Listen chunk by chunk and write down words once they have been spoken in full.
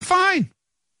fine.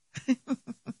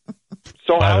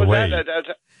 So By how the is way,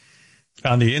 that?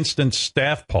 on the instant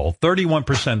staff poll,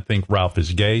 31% think Ralph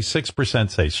is gay, 6%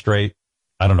 say straight.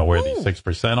 I don't know where these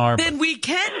 6% are. Then we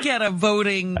can get a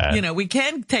voting, we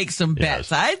can take some bets.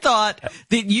 Yes. I thought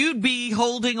that you'd be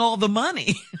holding all the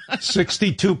money.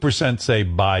 62% say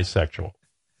bisexual.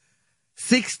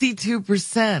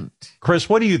 62%. Chris,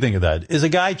 what do you think of that? Is a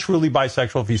guy truly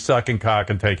bisexual if he's sucking cock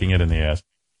and taking it in the ass?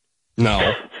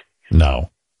 No. No.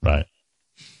 Right.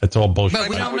 That's all bullshit. But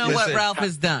we don't know what Ralph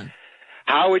has done.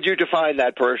 How would you define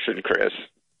that person, Chris?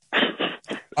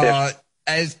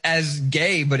 As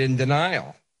gay, but in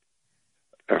denial.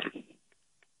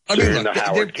 I You're mean, in look, the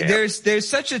Howard camp. there's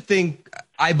such a thing,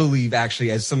 I believe,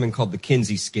 actually, as something called the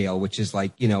Kinsey scale, which is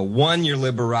like, 1, you're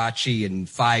Liberace, and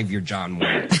 5, you're John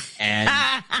Wayne. And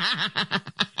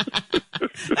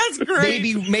That's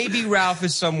great. maybe Ralph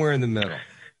is somewhere in the middle.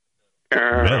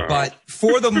 Yeah. But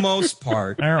for the most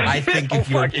part, I think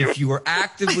if you are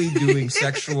actively doing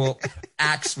sexual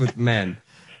acts with men,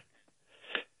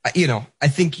 I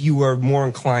think you are more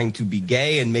inclined to be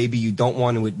gay, and maybe you don't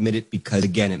want to admit it because,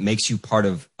 again, it makes you part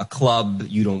of a club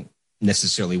you don't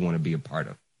necessarily want to be a part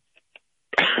of.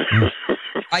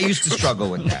 I used to struggle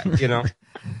with that,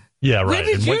 Yeah, right. When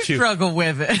did And you once struggle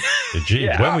with it? Gee,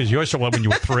 when was yours? When you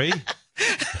were 3?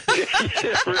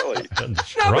 Really?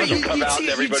 No, but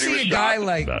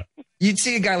you'd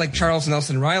see a guy like Charles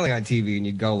Nelson Riley on TV, and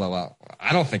you'd go, well,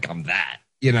 I don't think I'm that.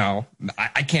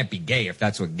 I can't be gay if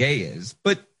that's what gay is.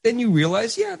 But then you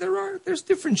realize, there's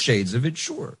different shades of it,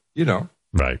 sure.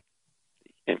 Right.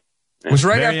 It was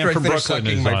right Marianne after I from finished Brooklyn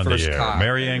sucking is my on first the air. cock.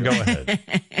 Marianne, go ahead.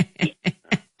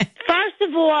 First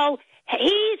of all,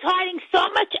 he's hiding so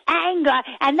much anger,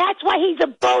 and that's why he's a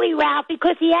bully, Ralph,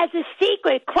 because he has a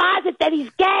secret closet that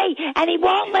he's gay, and he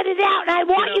won't let it out, and I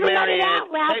want you to let it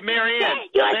out, Ralph. Hey, Marianne.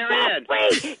 Set yourself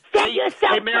free. Set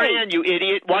yourself Hey, Marianne, you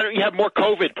idiot. Why don't you have more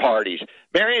COVID parties?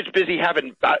 Marianne's busy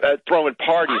throwing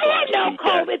parties. I had no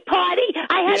COVID party.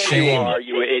 I had Yes, you are,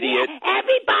 you idiot.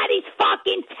 Everybody's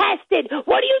fucking tested.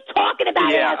 What are you talking about,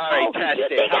 Yeah, asshole? all right, You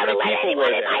tested. think How I would many let people anyone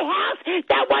were in there? my house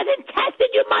that wasn't tested,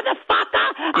 you motherfucker?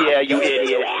 Yeah, you You're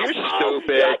idiot. You're asshole.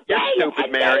 stupid. You're gay. stupid, Admit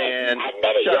it. Marianne.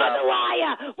 Admit it. Shut You're up. the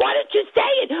liar. Why don't you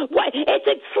say it? It's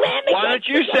a slam. Why don't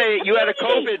you say it? You had a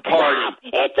COVID party. Ralph,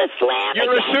 it's a slam.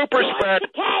 You're a against super George spreader.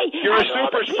 Takei You're a and all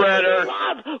super the people spreader. you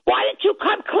love. Why don't you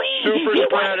come clean? Super you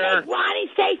spreader. Want to make Ronnie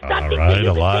say All something right, to you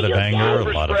a lot of because anger, you're a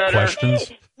gay. lot of spreader.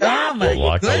 questions. Oh, my A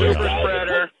lot going goodness. Super on.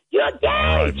 spreader. You're gay.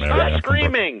 All right, Marianne. Stop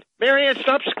screaming. Marianne,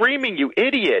 stop screaming, you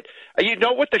idiot. You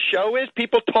know what the show is?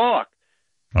 People talk.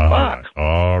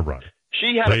 All right.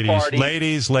 She had a party.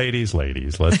 Ladies.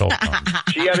 Let's all come.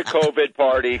 She had a COVID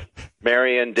party.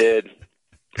 Marianne did.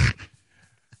 She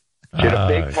had a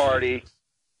big party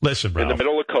Listen, in Ralph. the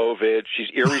middle of COVID. She's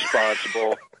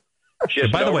irresponsible. She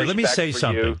has By the no way, let me respect say for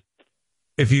something. you.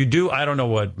 If you do, I don't know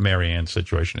what Marianne's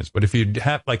situation is, but if you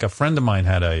have, like a friend of mine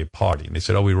had a party and they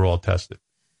said, we were all tested.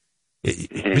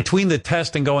 Between the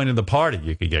test and going to the party,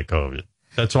 you could get COVID.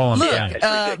 That's all I'm Look, saying.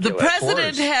 the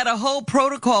president had a whole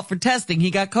protocol for testing.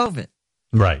 He got COVID.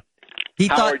 Right. He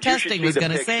Howard, thought you should testing see was the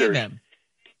going to save pictures. him.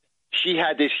 She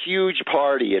had this huge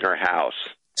party in her house.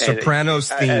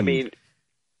 Sopranos And, theme. I mean,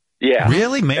 yeah.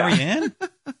 Really, Marianne?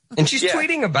 And she's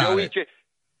tweeting about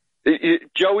it.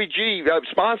 Joey G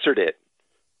sponsored it.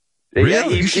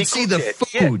 Really? You should see the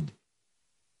food. Yeah.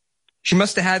 She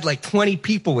must have had like 20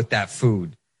 people with that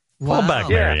food. Pull back,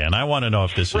 Yeah. Marianne. I want to know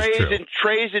if this is true.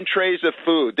 Trays and trays of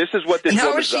food. This is what this And how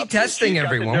woman's is she up to. testing She's got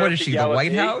the everyone? nerve What is to she, the yell at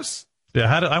White me. House?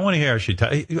 Yeah, I want to hear how she.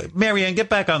 Marianne, get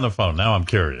back on the phone. Now I'm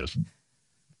curious.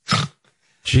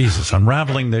 Jesus,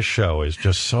 unraveling this show is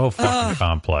just so fucking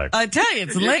complex. I tell you,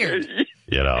 it's layered.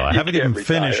 I haven't even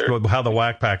finished how the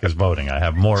Wack Pack is voting. I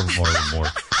have more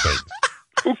things.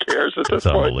 Who cares at It's this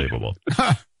point? unbelievable.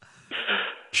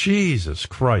 Jesus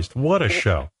Christ, what a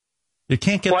show. You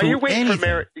can't get Why are through you waiting anything. for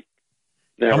Mary?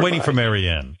 I'm waiting for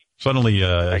Marianne. Suddenly,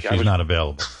 she's not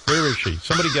available. Where is she?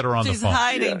 Somebody get her on She's the phone.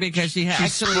 hiding because she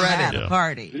actually had a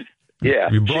party. Yeah.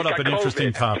 You brought She's up got an interesting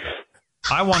COVID. topic.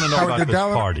 I want to know Howard, about this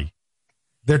they're party.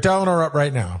 They're dialing her up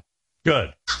right now.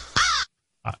 Good.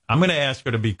 I'm going to ask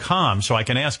her to be calm so I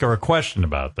can ask her a question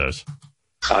about this.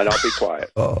 And I'll be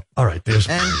quiet. Oh, all right. There's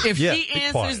And if Yeah, she be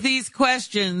answers quiet. these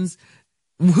questions,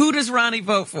 who does Ronnie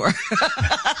vote for?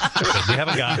 We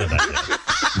haven't gotten to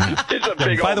that It's a yet.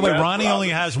 big By the old way, mess, Ronnie Rob. only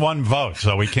has one vote,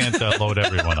 so we can't load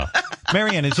everyone up.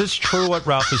 Marianne, is this true what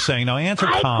Ralph is saying? Now answer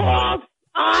calmly.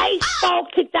 I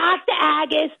spoke to Dr.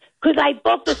 Agus because I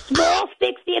booked a small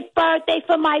 60th birthday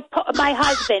for my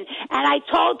husband, and I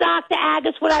told Dr.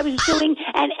 Agus what I was doing,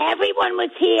 and everyone was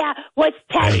here was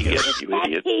tested Vegas, with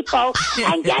 10 people.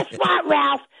 And guess what,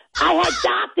 Ralph? I had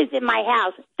doctors in my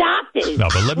house. Doctors. No,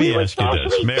 but let me We ask you were this,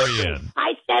 socially Mary distanced. Ann.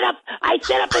 I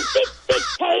set up a big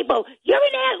table. You're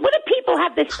an ass. What do people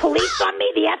have this police on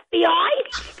me? The FBI?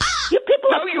 You people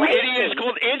No, are you crazy. idiot. It's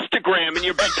called Instagram, and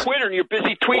you're on Twitter, and you're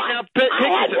busy tweeting out I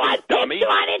had pictures of one this dummy. picture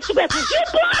on Instagram. You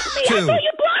blocked me. I Two. thought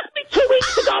you blocked me 2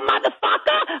 weeks ago,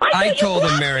 motherfucker. I told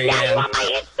him, Now Mary you Ann. on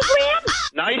my Instagram?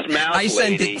 Nice mouth, I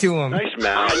sent lady. it to him. Nice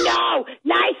mouth. I know.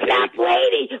 Nice mouth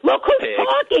lady. Look who's Pig.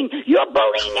 talking. You're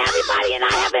bullying everybody, and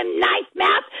I have a nice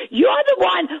mouth. You're the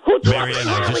one who Mary Ann,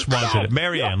 I just wanted to.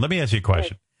 Mary Ann, let me ask you a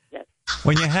question. Yes.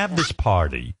 When you have this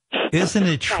party, isn't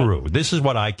it true? This is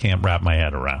what I can't wrap my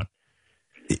head around.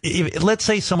 Let's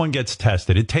say someone gets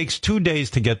tested. It takes 2 days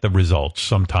to get the results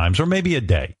sometimes, or maybe a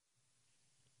day.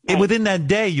 Right. Within that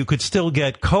day, you could still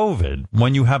get COVID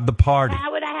when you have the party.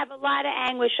 Howard, I have a lot of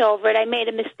anguish over it. I made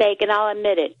a mistake, and I'll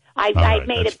admit it. I right,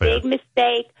 made a that's fair. big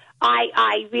mistake.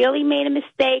 I really made a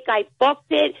mistake. I booked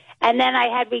it, and then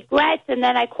I had regrets, and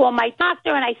then I called my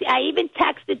doctor, and I even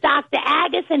texted Dr.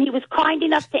 Agus, and he was kind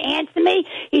enough to answer me.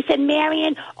 He said,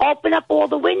 Marion, open up all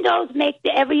the windows, make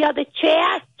every other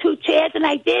chair, 2 chairs, and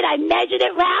I did. I measured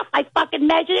it, Ralph. I fucking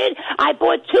measured it. I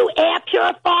bought 2 air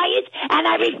purifiers, and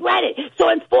I regret it. So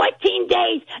in 14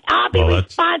 days, I'll be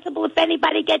responsible if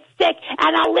anybody gets sick,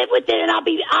 and I'll live with it, and I'll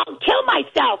kill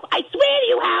myself. I swear to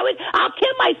you, Howard, I'll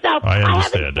kill myself. I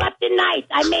haven't understand slept in nights.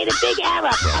 I made a big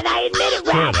error, and I admit it,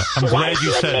 Ralph. Good. I'm So why glad don't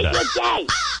you said admit that.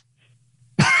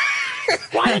 You're gay?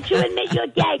 Why don't you admit you're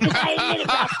gay? Because I admit it,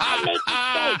 Ralph. I make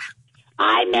mistakes.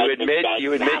 I make mistakes.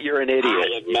 You admit Ralph. you're an idiot.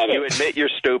 I admit it. You admit you're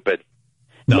stupid.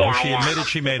 No, Yeah, she I am. admitted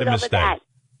she made a Over mistake. that.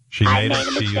 She I made made it.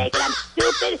 a mistake, and I'm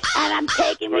stupid, and I'm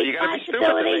taking Well, you got to be stupid to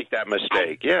responsibility. make that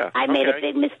mistake. Yeah. I made a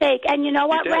big mistake, and you know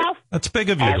what, You did. Ralph? That's big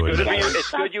of you to It's good admit. of you.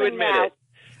 It's good you admit it.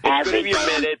 It's good of you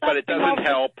admit it, but it doesn't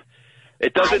help.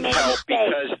 It I doesn't made a help mistake.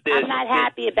 because this. I'm not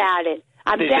happy about it.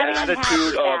 I'm This very attitude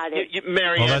unhappy about it.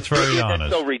 Marianne, Well, that's very honest.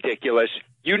 That's so ridiculous.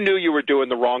 You knew you were doing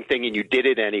the wrong thing, and you did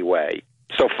it anyway.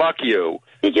 So fuck you.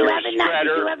 Did you You're ever a not?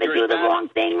 Did shredder. you ever You're do as the bad wrong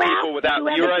thing, Ralph? People without,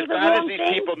 Did you you're ever as do the bad as wrong these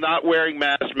thing? people not wearing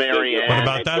masks, Marianne. What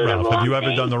about that, Do the Ralph? Have you wrong ever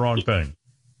thing? done the wrong thing?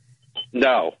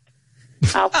 No.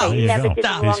 Okay, there you you never go. did the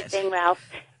Stop. wrong thing, Ralph.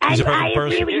 He's And a I perfect agree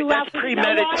person. with you, Ralph. That's You know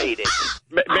what? premeditated.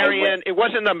 Marianne, it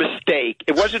wasn't a mistake.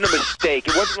 It wasn't a mistake.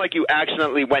 It wasn't like you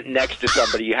accidentally went next to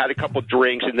somebody. You had a couple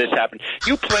drinks and this happened.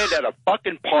 You planned at a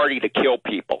fucking party to kill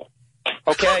people.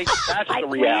 Okay? That's I the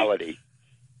planned- reality.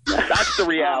 That's the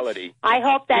reality. I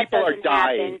hope that People are doesn't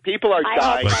dying. happen. People are I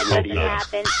dying, hope that you doesn't idiot.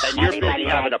 happen. And you're Everybody busy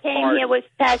having that a came party. here was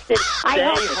tested. I Stay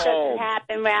hope it home. doesn't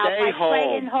happen, Ralph. Stay I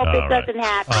pray and hope All it right. doesn't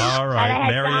happen. All And I right,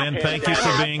 had Marianne, doctors thank in you my for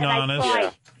house, being and I honest.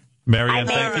 cried. Marianne, I made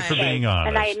thank a you for mistake, being and I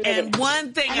honest. admit it. And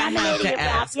one thing And I I'm have an idiot, to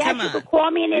Ralph. ask. Yes, Come you on. could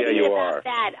call me an Yeah, idiot you about are.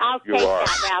 that. I'll You take are.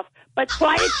 that, Ralph. But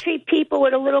try to treat people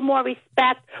with a little more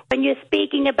respect when you're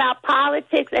speaking about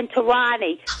politics and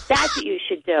tyranny. That's what you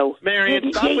should do.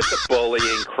 Marianne, stop with the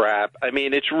bullying crap. I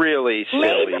mean, it's really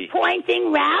silly. Laser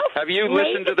pointing, Ralph. Have you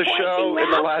listened to the Laser show pointing,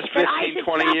 in the Ralph, last that I 15, should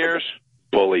 20 stop years?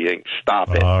 Bullying.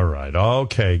 Stop it. All right.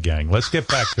 Okay, gang. Let's get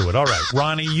back to it. All right.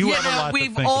 Ronnie, you have a lot to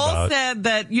we've think all about. said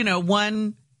that,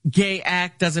 one gay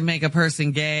act doesn't make a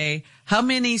person gay. How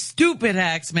many stupid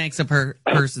acts makes a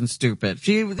person stupid?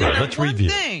 let's one review.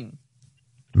 thing.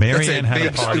 Marianne had a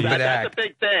big party. stupid That's act. a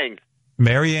big thing.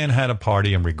 Marianne had a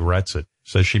party and regrets it.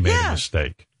 Says she made a Yeah.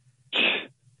 mistake.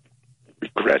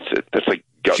 Regrets it. That's like,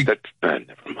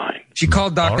 never mind. She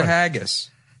called Dr. All right. Haggis.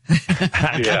 Yeah,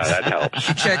 that helps.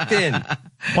 She checked in.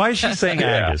 Why is she saying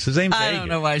Yeah. Agus? His name's I Agus. don't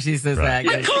know why she says Right. that.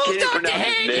 Yeah, she can't even pronounce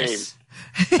his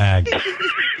name. Agus.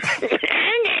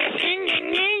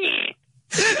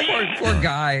 Poor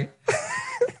guy.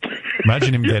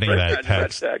 Imagine him getting Right, that right,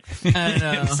 text. I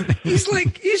know.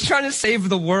 He's trying to save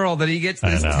the world, and he gets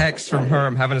this I know. text from her.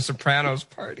 I'm having a Sopranos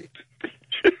party.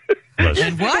 Listen,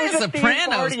 And why It was a a theme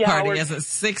Sopranos party, party Howard. as a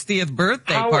 60th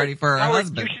birthday Howard, party for her Howard,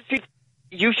 husband?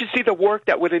 You should see the work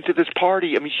that went into this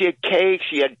party. I mean, she had cake,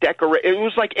 she had decoration. It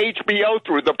was like HBO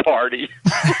through the party.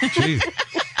 Jeez.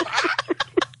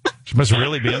 She must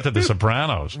really be into The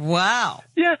Sopranos. Wow.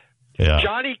 Yeah. Yeah.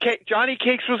 Johnny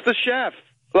Cakes was the chef.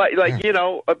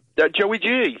 Joey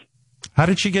G. How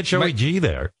did she get Joey G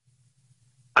there?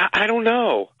 I don't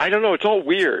know. It's all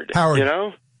weird. Howard. You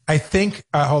know? I think,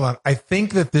 hold on. I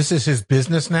think that this is his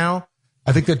business now.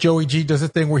 I think that Joey G does a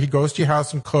thing where he goes to your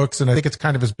house and cooks, and I think it's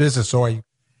kind of his business. So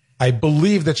I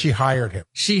believe that she hired him.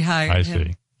 She hired I him.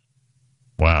 see.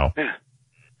 Wow. Yeah.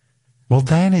 Well,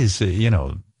 that is,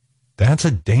 that's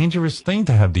a dangerous thing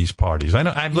to have these parties. I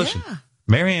know. Listen, Yeah.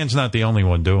 Marianne's not the only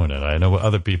one doing it. I know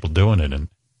other people doing it, and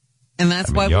And that's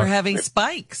I mean, why y'all- we're having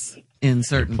spikes in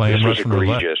certain playing This was Russian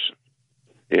roulette. egregious.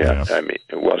 Yeah, Yeah. I mean,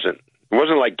 it wasn't. It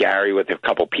wasn't like Gary with a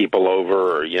couple people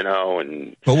over,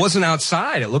 and. But it wasn't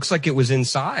outside. It looks like it was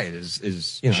inside.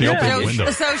 She opened the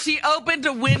window. So she opened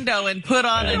a window and put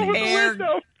on an air.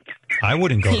 I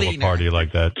wouldn't go to a cleaner. party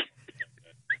like that.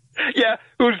 Yeah,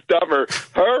 who's dumber?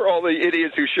 Her or all the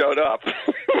idiots who showed up?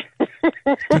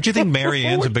 Don't you think Mary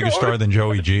Ann's a bigger star than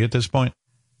Joey G at this point?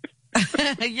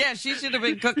 Yeah, she should have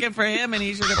been cooking for him, and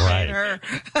he should have paid her.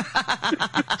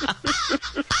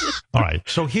 All right,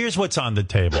 so here's what's on the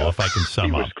table, if I can sum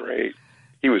He up. was great.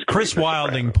 He was great. Chris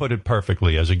Wilding put it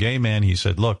perfectly. As a gay man, he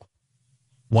said, look,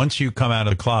 once you come out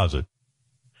of the closet,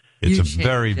 it's You a change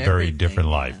very, very everything, different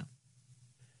life.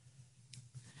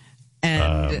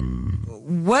 yeah.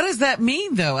 And what does that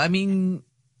mean, though? I mean,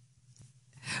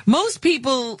 most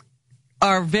people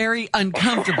are very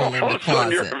uncomfortable in the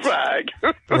On your closet. flag.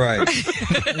 Right.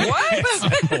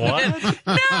 What?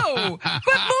 No, but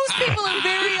most people are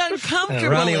very uncomfortable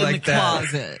Ronnie in like the that.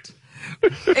 closet.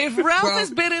 If Ralph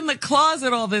has been in the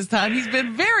closet all this time, he's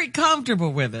been very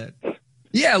comfortable with it.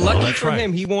 Yeah, lucky that's for right.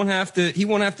 him, he won't have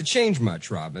to change much,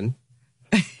 Robin.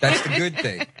 That's the good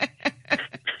thing.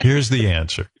 Here's the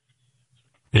answer.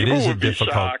 It People is a would be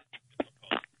difficult. shocked.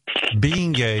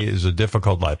 Being gay is a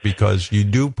difficult life because you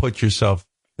do put yourself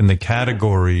in the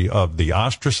category of the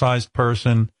ostracized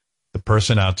person, the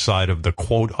person outside of the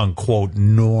quote unquote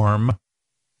norm,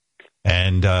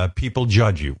 and people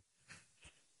judge you.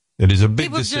 It is a big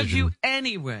People decision. judge you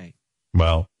anyway.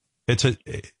 Well, it's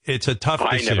a tough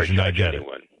I never decision. I judge get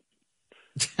anyone.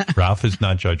 it. Ralph is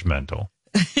not judgmental,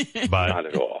 Not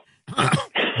at all.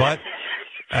 but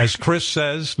as Chris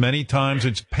says many times,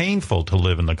 it's painful to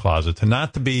live in the closet, to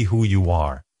not to be who you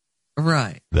are.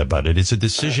 Right. But it is a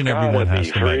decision everyone Gotta has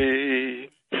be to make. free.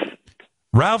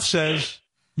 Ralph says,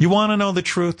 you want to know the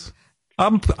truth?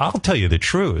 I'll tell you the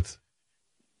truth.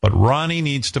 But Ronnie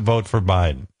needs to vote for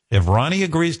Biden. If Ronnie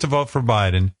agrees to vote for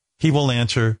Biden, he will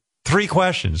answer 3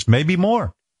 questions, maybe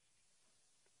more.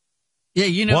 Yeah,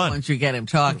 you know, One. once you get him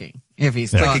talking, if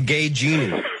he's Like a talking. gay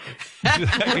genie.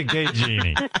 Like a gay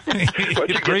genie. Once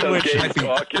you Great get those wishes. gays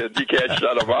talking, you can't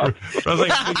shut them up. I was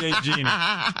like a gay genie.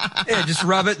 Yeah, just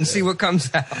rub it and see what comes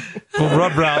out. We'll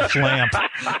rub Ralph's lamp.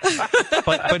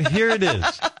 But here it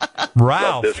is.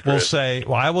 Ralph this, will Chris. say,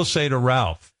 well, I will say to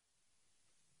Ralph,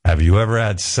 have you ever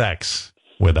had sex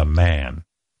with a man?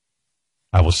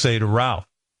 I will say to Ralph,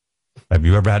 have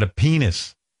you ever had a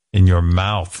penis in your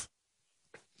mouth?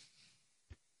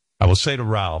 I will say to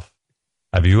Ralph,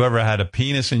 have you ever had a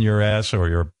penis in your ass or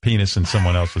your penis in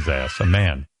someone else's ass? A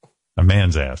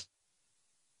man's ass.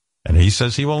 And he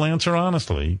says he will answer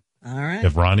honestly All right.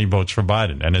 if Ronnie votes for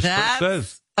Biden. And as Chris That's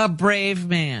says, a brave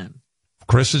man.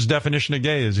 Chris's definition of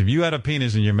gay is if you had a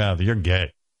penis in your mouth, you're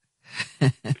gay.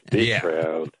 Be Yeah.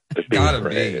 proud. Be Gotta be.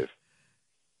 brave.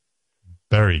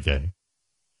 Very gay.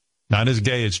 Not as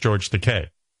gay as George Takei,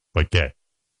 but gay.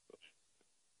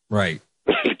 Right.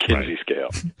 Kinsey scale.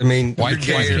 I mean, Why you're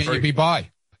can't gay. you be bi?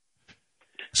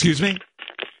 Excuse me?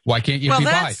 Why can't you Well, be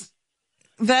bi?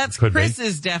 that's Could be.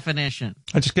 Chris's definition.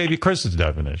 I just gave you Chris's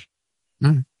definition.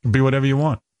 Mhm. Be whatever you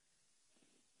want.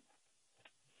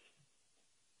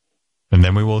 And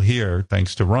then we will hear,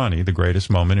 thanks to Ronnie, the greatest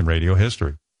moment in radio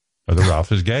history, whether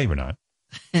Ralph is gay or not.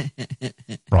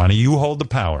 Ronnie, you hold the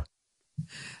power.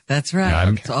 That's right.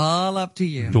 I'm- It's all up to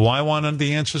you. Do I want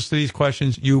the answers to these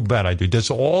questions? You bet I do. Does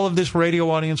all of this radio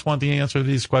audience want the answer to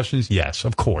these questions? Yes,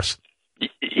 of course.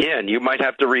 Yeah, and you might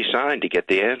have to resign to get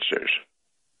the answers.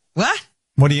 What?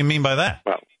 What do you mean by that?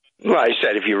 Well, I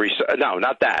said if you resign. No,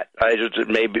 not that. I just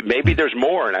maybe there's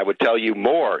more, and I would tell you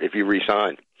more if you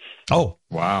resign. Oh,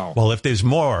 Wow. well, if there's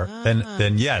more,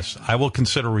 then yes, I will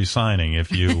consider resigning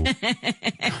if you.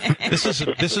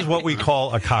 This is what we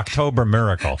call a Cocktober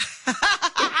miracle.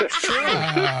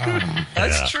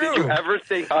 That's true. Ever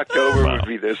think October Wow. would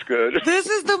be this good? This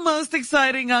is the most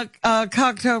exciting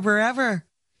Cocktober ever.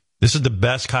 This is the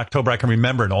best Cocktober I can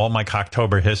remember in all my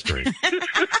Cocktober history.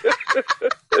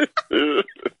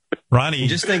 Ronnie,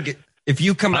 Just think, if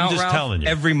you come I'm out, just Ralph, telling you.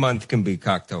 every month can be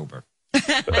Cocktober.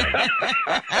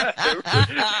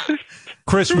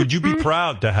 Chris, would you be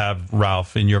proud to have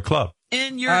Ralph in your club?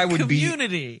 In your I would be-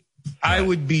 community. I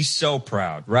would be so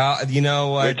proud. Ralph, you know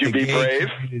what? Would you The be gay brave?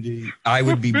 community- I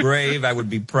would be brave. I would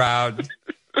be proud.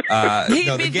 He'd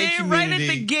No, be the gay there right at community-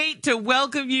 the gate to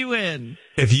welcome you in.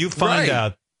 If you find Right.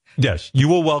 out, yes, you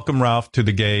will welcome Ralph to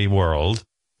the gay world.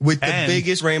 with the And-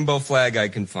 biggest rainbow flag I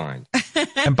can find.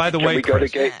 And by the Can way, we go to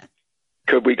Chris, gay?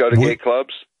 Could we go to gay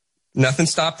clubs? Nothing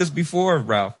stopped us before,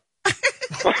 Ralph.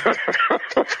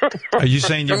 are you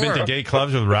saying you've been to Sure. gay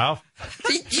clubs with Ralph?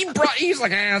 He's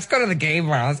like, let's go to the gay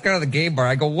bar. Let's go to the gay bar.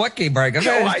 I go, what gay bar? I go,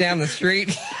 No, it's I- down the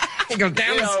street. Go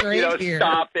down the street here.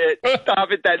 Stop it.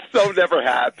 Stop it. That so never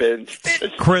happened.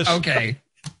 Chris, Okay.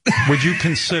 would you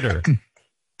consider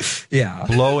Yeah.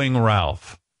 blowing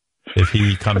Ralph if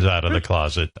he comes out of the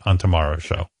closet on tomorrow's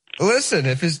show? Listen,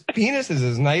 if his penis is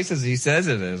as nice as he says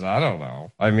it is, I don't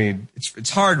know. I mean, it's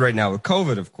hard right now with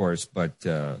COVID, of course, but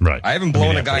Right. I haven't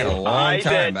blown a guy in a long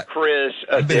time. bet Chris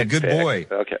I've been a good dick boy.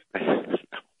 pic. Okay.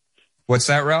 What's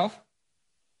that, Ralph?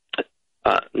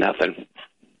 Nothing.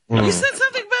 You said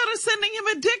something about us sending him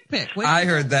a dick pic. I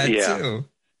heard that Yeah. too.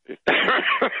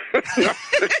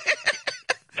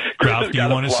 Ralph, do you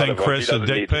want to send Chris a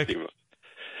dick pic?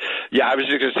 Yeah, I was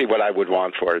just going to see what I would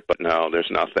want for it, but no, there's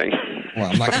nothing. Well,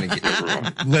 I'm not going to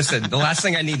get. Listen, the last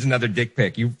thing I need is another dick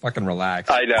pic. You fucking relax.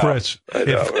 I know. Chris, I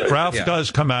know, if right? Ralph Yeah.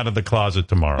 does come out of the closet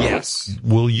tomorrow, Yes.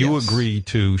 will you Yes. agree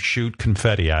to shoot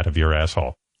confetti out of your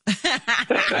asshole?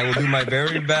 I will do my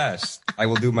very best. I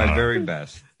will do my very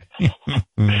best. Ronnie,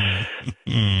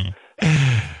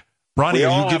 We are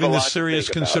all you have giving a this lot to serious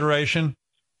think about. consideration?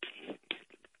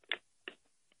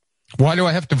 Why do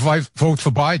I have to vote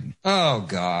for Biden? Oh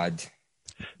God.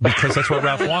 Because that's what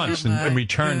Ralph wants in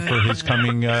return for his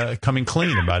coming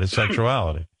clean about his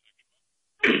sexuality.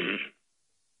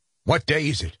 What day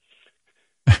is it?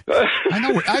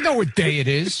 I know what day it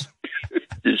is.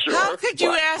 You sure? How could you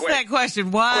What? ask Quick. that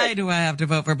question? Why do I have to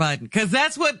vote for Biden? Because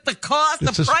that's what the cost,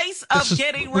 This the is- price this of is-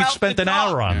 getting we Ralph spent to an talk.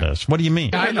 hour on this. What do you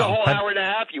mean? I That's a know. whole hour and a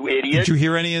half, you idiot. Did you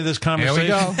hear any of this There we conversation?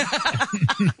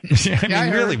 go. I mean, I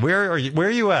heard. really, where are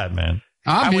you at, man?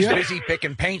 I I'm was here. busy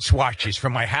picking paint swatches for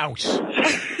my house. All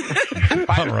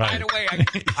By right. the way,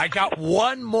 I got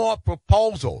one more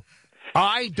proposal.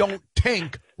 I don't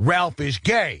think Ralph is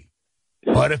gay,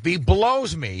 but if he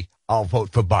blows me, I'll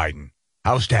vote for Biden.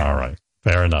 How's that? All right.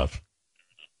 Fair enough.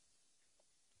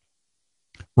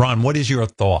 Ron, what is your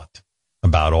thought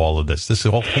about all of this? This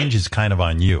all hinges kind of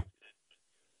on you.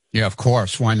 Yeah, of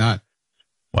course. Why not?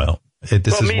 Well, this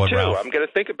Well, is me what too. Ralph. I'm going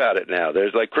to think about it now.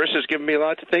 There's like Chris has given me a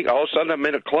lot to think. All of a sudden, I'm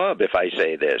in a club if I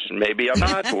say this. Maybe I'm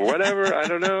not, or whatever. I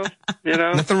don't know. You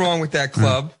know, Nothing wrong with that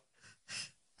club.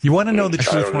 You want to know the I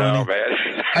truth, don't know, Ronnie?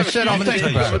 man. I said I'll think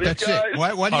tell you about it. something. That's it.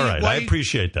 Why do All you, right, why I do you-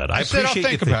 appreciate that. I said I'll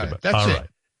appreciate you think thinking about it. That's All it. right.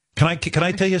 Can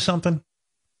I tell you something?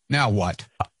 Now what?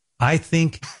 I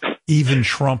think even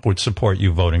Trump would support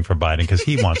you voting for Biden because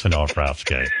he wants to know if Ralph's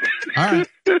gay. All right.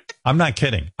 I'm not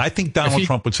kidding. I think Donald If he-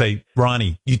 Trump would say,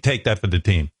 Ronnie, you take that for the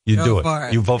team. You Go do it. for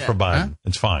it. You vote Yeah. for Biden. Huh?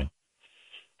 It's fine.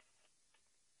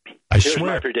 I Here's my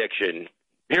swear. prediction.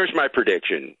 Here's my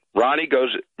prediction. Ronnie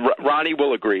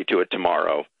will agree to it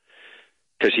tomorrow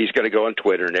because he's going to go on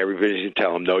Twitter and everybody's going to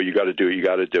tell him, no, you got to do it. You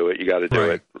got to do it. You got to do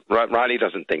Right. it. Ronnie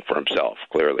doesn't think for himself,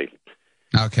 clearly.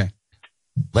 Okay.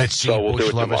 Let's see. So we'll do Bush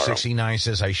it Lover tomorrow. 69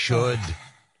 says I should,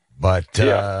 but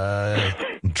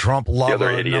Trump other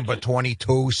Lover idiot. number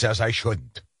 22 says I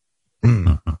shouldn't.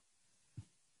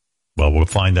 Well, we'll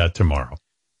find out tomorrow.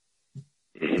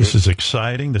 This is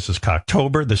exciting. This is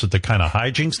Cocktober. This is the kind of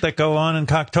hijinks that go on in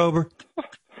Cocktober.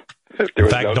 There In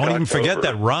was fact, no don't even October. forget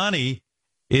that Ronnie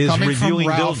is Coming from reviewing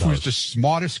Ralph, who's dildos. the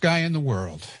smartest guy in the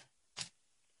world.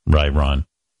 Right, Ron.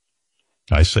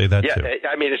 I say that Yeah, too.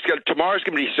 I mean, tomorrow's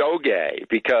going to be so gay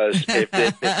because if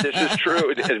this is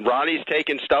true, and Ronnie's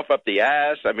taking stuff up the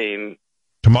ass, I mean,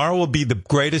 Tomorrow will be the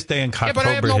greatest day in Yeah, but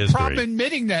I have Cocktober no history. problem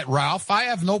admitting that, Ralph. I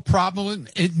have no problem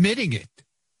admitting it.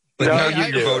 But No, now you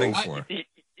you're do. voting for.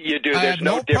 you do. I There's have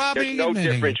no, no problem there's no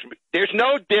admitting difference. There's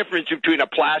no difference between a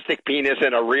plastic penis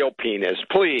and a real penis.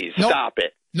 Please Nope. stop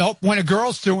it. Nope. When a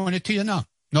girl's doing it to you,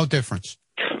 no difference.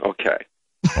 Okay.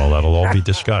 Well, that'll all be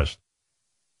discussed.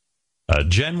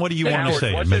 Jen, what do you Hey, want to Howard, say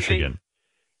in what's his Michigan?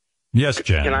 Yes,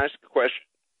 Jen. Can I ask a question?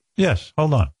 Yes,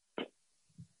 hold on.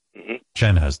 Mm-hmm.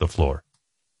 Jen has the floor.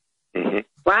 Mm-hmm.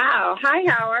 Wow. Hi,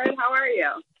 Howard. How are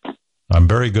you? I'm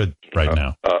very good right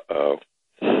now. Uh-oh.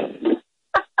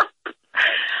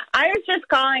 I was just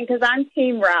calling because I'm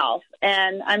Team Ralph,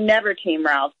 and I'm never Team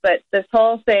Ralph, but this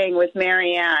whole thing with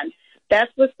Marianne,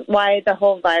 that's why the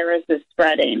whole virus is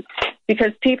spreading, because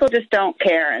people just don't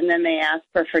care, and then they ask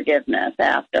for forgiveness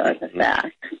after the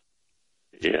fact.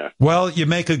 Yeah. Well, you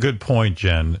make a good point,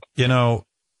 Jen. You know,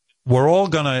 we're all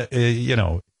going to,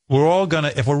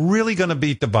 if we're really going to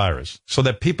beat the virus so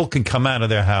that people can come out of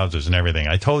their houses and everything,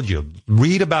 I told you,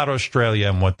 read about Australia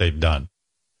and what they've done.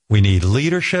 We need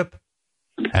leadership,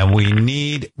 and we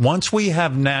need, once we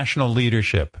have national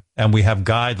leadership and we have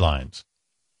guidelines,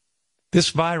 this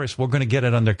virus, we're going to get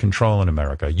it under control in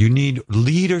America. You need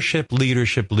leadership,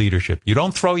 leadership, leadership. You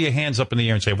don't throw your hands up in the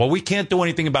air and say, well, we can't do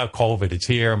anything about COVID. It's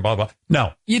here and blah, blah.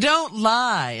 No. You don't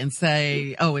lie and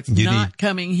say, oh, it's You not need-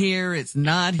 coming here. It's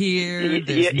not here. There's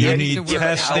You You nothing need to worry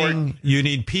testing. Howard- You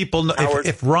need people. Howard-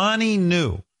 If Ronnie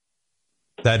knew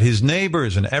that his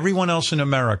neighbors and everyone else in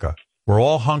America were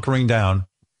all hunkering down,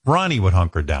 Ronnie would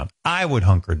hunker down. I would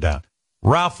hunker down.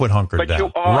 Ralph would hunker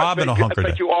down. Robin will hunker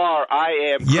down. But you are.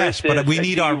 I am. Yes, Chris but we is,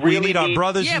 need and our you really our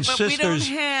brothers yeah, and but sisters.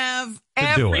 we don't have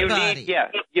to do it.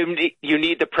 everybody. You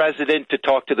need the president to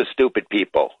talk to the stupid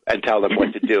people and tell them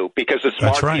what to do, because the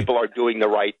smart That's right. people are doing the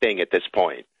right thing at this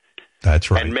point. That's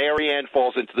right. And Marianne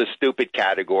falls into the stupid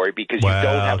category because you Well,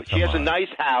 don't have. She has a come on. nice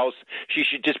house. She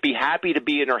should just be happy to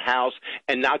be in her house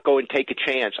and not go and take a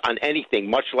chance on anything,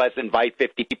 much less invite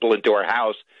 50 people into her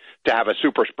house to have a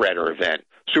super spreader event,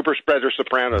 super spreader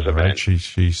Sopranos Right. event.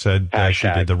 She said that she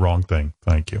did the wrong thing.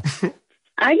 Thank you.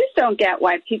 I just don't get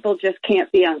why people just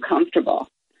can't be uncomfortable.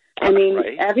 I mean,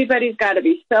 Right. everybody's got to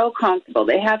be so comfortable.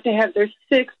 They have to have their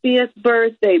 60th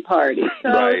birthday party. So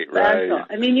Right, special. right.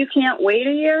 I mean, you can't wait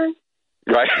a year?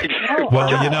 Right.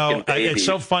 Well, Oh, you know, fucking babies. it's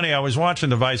so funny. I was watching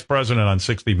the vice president on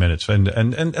 60 Minutes, and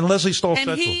Leslie Stoll said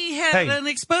And to he him, had hey, an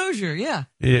exposure, yeah.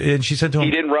 and she said to him,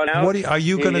 He didn't run out? What are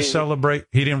you going to He- celebrate?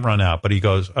 He didn't run out, but he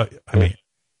goes, I mean,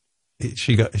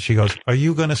 she goes, are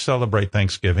you going to celebrate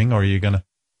Thanksgiving, or are you going to?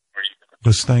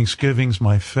 Because Thanksgiving's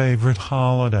my favorite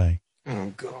holiday.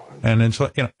 Oh, God. And it's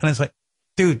like, and it's like,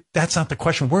 dude, that's not the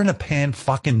question. We're in a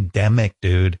pan-fucking-demic,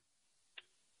 dude.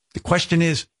 The question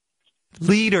is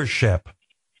leadership.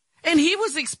 And he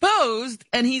was exposed,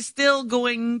 and he's still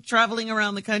traveling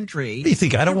around the country. What do you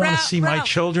think? I don't want to Ralph- see my Ralph.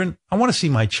 children. I want to see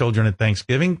my children at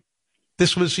Thanksgiving. We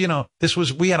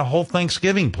had a whole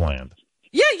Thanksgiving planned.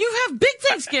 Yeah, you have big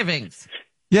Thanksgivings.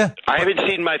 Yeah. I haven't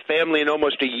seen my family in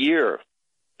almost a year.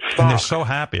 And they're so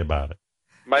happy about it.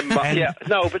 My mom, And-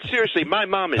 no, but seriously, my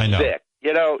mom is I know. sick.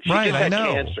 You know, she Right, just I had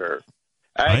know. cancer.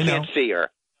 I I know. can't see her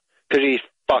because these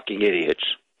fucking idiots.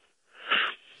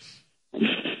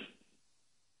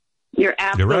 You're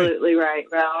absolutely right,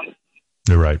 Ralph.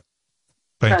 You're right.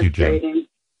 Thank you, Jim. Frustrating.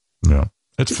 No,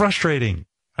 it's frustrating.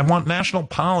 I want national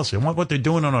policy. I want what they're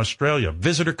doing in Australia.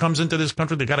 Visitor comes into this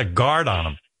country, they got a guard on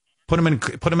him. Put him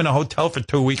in a hotel for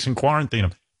 2 weeks and quarantine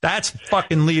him. That's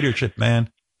fucking leadership, man.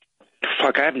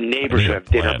 Fuck, I have neighbors I need who a have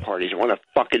dinner plan. parties. I want to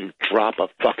fucking drop a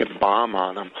fucking bomb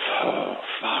on them. Oh,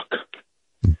 fuck.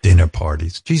 Dinner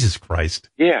parties. Jesus Christ.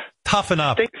 Yeah. Toughen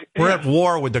up. Think- We're yeah. at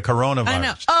war with the coronavirus. I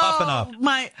know. Toughen up.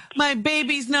 My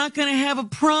baby's not going to have a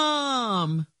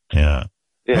prom. Yeah.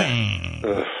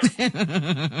 Yeah.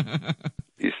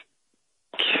 These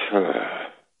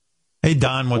Hey,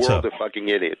 Don, what's world up? of fucking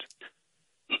idiots.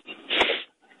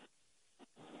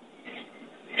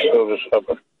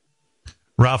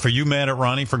 Ralph, are you mad at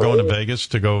Ronnie for going to Vegas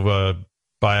to go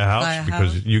buy a house Buy a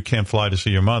because house? you can't fly to see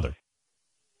your mother?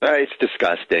 It's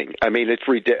disgusting. I mean, it's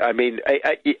ridiculous. I mean,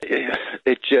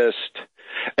 it just.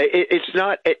 It's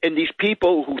not, and these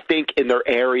people who think in their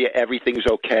area everything's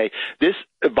okay. This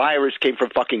virus came from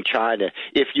fucking China.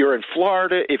 If you're in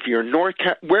Florida, if you're in North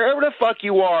Carolina, wherever the fuck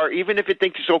you are, even if it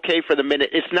thinks it's okay for the minute,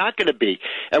 it's not going to be.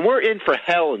 And we're in for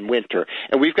hell in winter,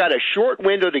 and we've got a short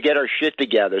window to get our shit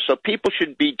together. So people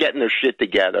should be getting their shit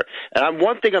together. And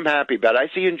one thing I'm happy about, I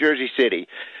see in Jersey City,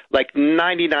 like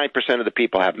 99% of the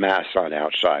people have masks on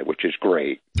outside, which is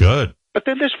great. Good. But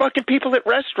then there's fucking people at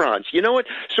restaurants. You know what?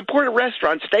 Support a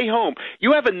restaurant. Stay home.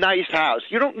 You have a nice house.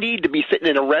 You don't need to be sitting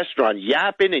in a restaurant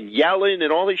yapping and yelling and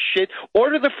all this shit.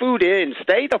 Order the food in.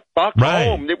 Stay the fuck Right.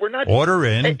 home. We're not Order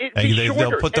in, it'd and be they'll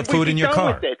shorter, put the and food we'd in be your done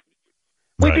car. with it.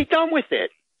 We'd Right. be done with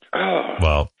it. Oh,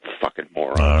 Well, fucking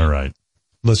moron. all right.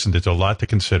 Listen, there's a lot to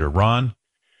consider. Ron,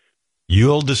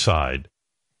 you'll decide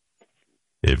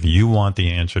if you want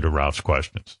the answer to Ralph's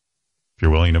questions. If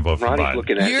you're willing to vote for Ronnie's Biden.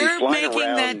 looking at me You're flying making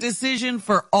around. that decision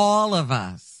for all of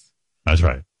us. That's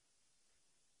right.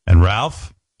 And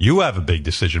Ralph, you have a big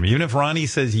decision. Even if Ronnie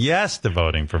says yes to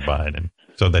voting for Biden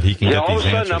so that he can Yeah, get all these of a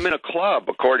sudden answers. I'm in a club,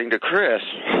 according to Chris.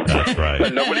 That's right.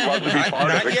 And nobody wants to be part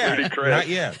of Not it, including yet.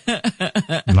 Chris. Not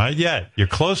yet. Not yet. You're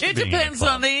close to It being depends in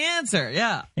a on the answer,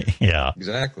 yeah. club. Yeah.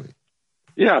 Exactly.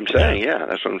 Yeah, I'm saying, yeah,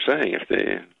 that's what I'm saying. If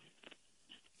they,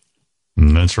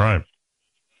 That's right.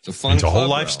 It's a fun It's a whole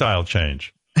club, lifestyle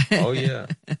change. Ralph. Oh, yeah.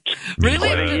 Really?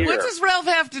 Quite a year. What does Ralph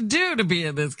have to do to be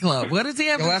in this club? What does he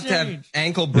have You'll to have to have change?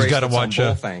 ankle He's gotta bracelets watch,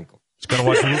 on both ankles. He's going to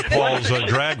watch RuPaul's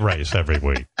Drag Race every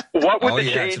week. what would Oh, the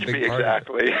yeah, it's change a big be part of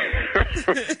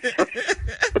exactly?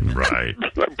 Right.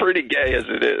 I'm pretty gay as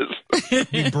it is.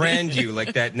 We brand you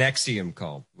like that Nexium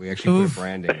call. We actually put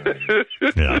branding on it.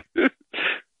 Yeah.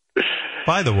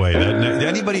 By the way,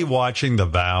 anybody watching The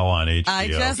Vow on HBO? I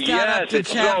just got Yes, up to it's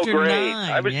so chapter great.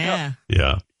 9. I was Yeah.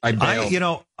 Yeah. I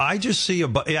bailed. I just see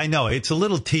I know it's a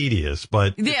little tedious,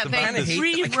 but Yeah, it's they about I this,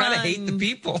 kind of hate the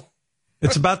people.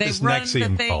 it's about They this run the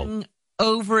Nexium cult. thing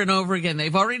over and over again.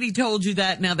 They've already told you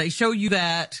that. Now they show you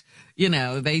that. You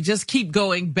know, they just keep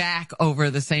going back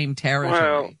over the same territory.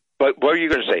 Well, but what were you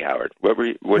going to say, Howard? What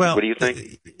do you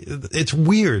think? It's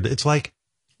weird. It's like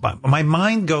my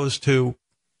mind goes to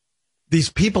these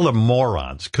people are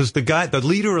morons because the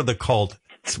leader of the cult,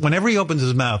 whenever he opens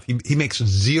his mouth, he makes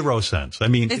zero sense. I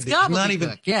mean, it's gobbledygook, not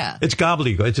even, yeah. It's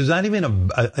gobbledygook. There's not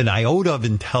even an iota of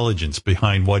intelligence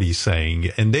behind what he's saying.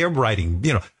 And they're writing,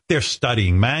 they're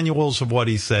studying manuals of what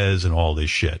he says and all this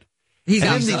shit. He's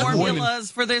got formulas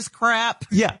for this crap.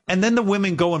 Yeah, and then the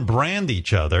women go and brand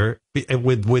each other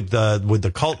with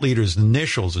the cult leader's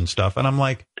initials and stuff. And I'm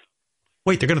like,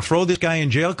 wait, they're going to throw this guy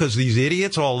in jail because these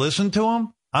idiots all listen to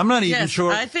him? I'm not even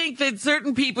sure. I think that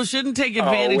certain people shouldn't take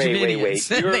advantage of idiots.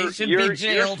 They should be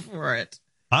jailed for it.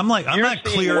 I'm not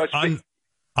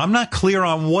clear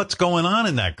on what's going on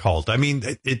in that cult. I mean,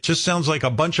 it just sounds like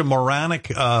a bunch of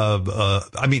moronic.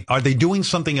 I mean, are they doing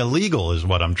something illegal? Is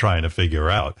what I'm trying to figure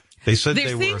out. They said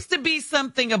there seems to be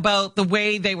something about the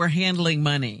way they were handling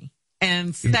money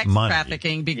and sex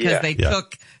trafficking because they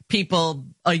took people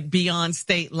beyond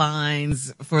state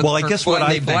lines for. Well, I guess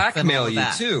they blackmail you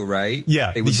too, right?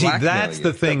 Yeah, they would that's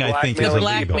the thing I think is illegal.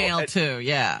 Blackmail too,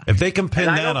 yeah. If they can pin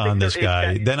that on this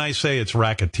guy, then I say it's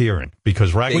racketeering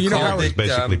because racketeering is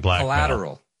basically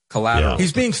blackmail. Collateral. Yeah.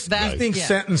 He's being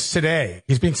sentenced today.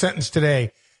 He's being sentenced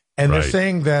today, and they're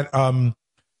saying that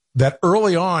that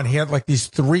early on he had like these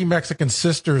 3 Mexican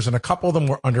sisters, and a couple of them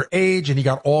were underage, and he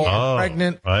got all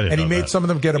pregnant, and he made some of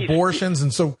them get abortions,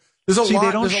 and so. There's a lot.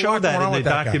 They don't show that in the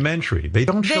documentary. They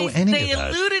don't show any of that. They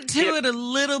alluded to it a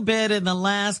little bit in the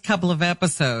last couple of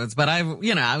episodes, but I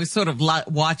was sort of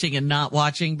watching and not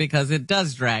watching because it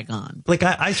does drag on. Like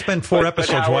I spent 4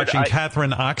 episodes watching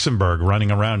Catherine Oxenberg running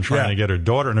around trying to get her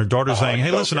daughter, and her daughter saying,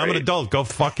 "Hey, listen, I'm an adult. Go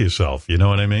fuck yourself." You know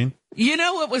what I mean? You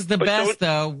know what was the best,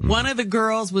 though? One of the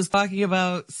girls was talking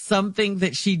about something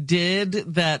that she did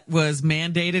that was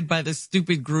mandated by the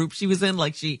stupid group she was in.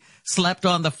 Like she slept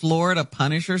on the floor to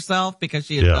punish herself because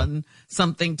she had done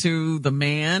something to the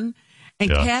man. And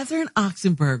Catherine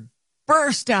Oxenberg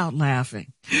burst out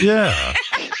laughing. Yeah.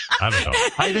 I don't know.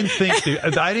 I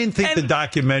didn't think the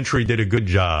documentary did a good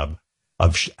job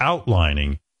of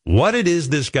outlining what it is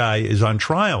this guy is on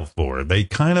trial for. They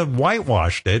kind of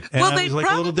whitewashed it, and I was like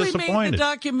a little disappointed. They made the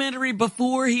documentary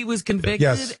before he was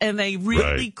convicted, and they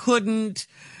really couldn't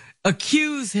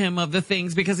accuse him of the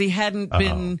things because he hadn't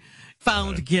been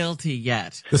found guilty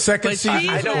yet. The second season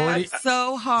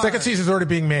second season is already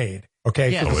being made.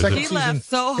 Okay, so the second laughed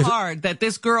so hard that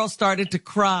this girl started to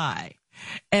cry,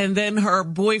 and then her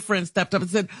boyfriend stepped up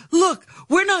and said, "Look,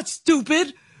 we're not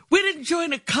stupid. We didn't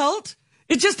join a cult.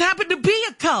 It just happened to be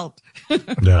a cult."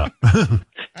 Yeah.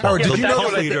 Howard, did you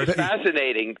know that's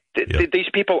fascinating? These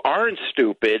people aren't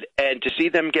stupid, and to see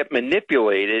them get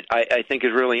manipulated, I think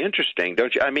is really interesting,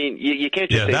 don't you? I mean, you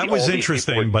can't just say that was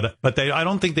interesting, but I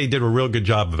don't think they did a real good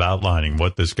job of outlining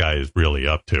what this guy is really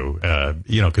up to.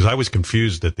 Because I was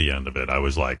confused at the end of it. I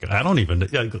was like, I don't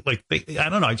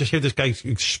know. I just hear this guy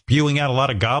spewing out a lot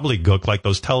of gobbledygook like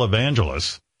those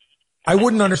televangelists. I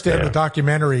wouldn't understand the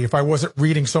documentary if I wasn't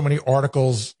reading so many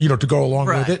articles, to go along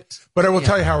with it. But I will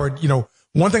tell you, Howard,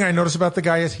 one thing I notice about the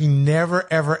guy is he never,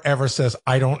 ever, ever says,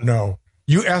 "I don't know."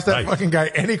 You ask that fucking guy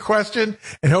any question,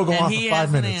 and he'll go on for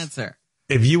 5 minutes. An answer.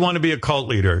 If you want to be a cult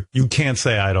leader, you can't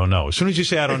say, "I don't know." As soon as you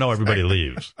say, "I don't know," everybody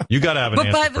leaves. You got to have an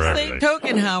answer. But by the same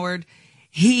token, Howard,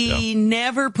 he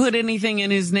never put anything in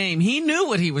his name. He knew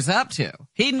what he was up to.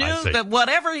 He knew that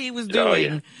whatever he was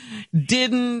doing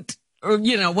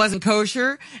wasn't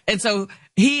kosher. And so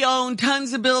he owned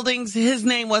tons of buildings. His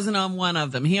name wasn't on one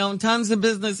of them. He owned tons of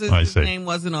businesses. His name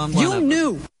wasn't on one of them. You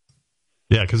knew.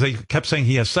 Yeah, because they kept saying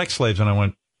he has sex slaves. And I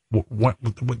went, what?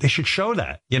 They should show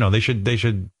that. They should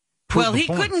prove Well, he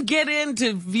couldn't get in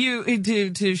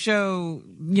to show,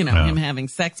 him having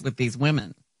sex with these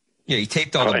women. Yeah, he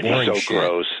taped all the boring shit.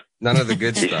 Gross. None of the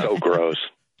good stuff. He's so gross.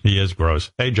 He is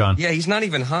gross. Hey, John. Yeah, he's not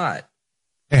even hot.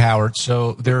 Hey, Howard.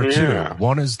 So there are 2.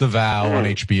 One is The Vow on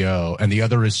HBO, and the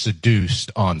other is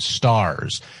Seduced on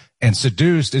Stars. And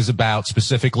Seduced is about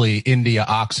specifically India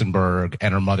Oxenberg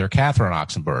and her mother, Catherine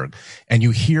Oxenberg. And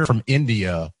you hear from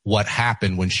India what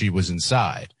happened when she was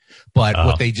inside. But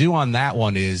what they do on that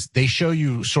one is they show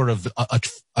you sort of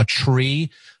a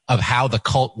tree of how the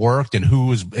cult worked and who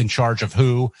was in charge of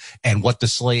who and what the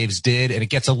slaves did. And it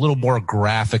gets a little more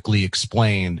graphically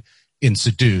explained in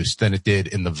Seduced than it did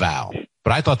in The Vow.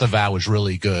 But I thought The Vow was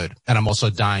really good, and I'm also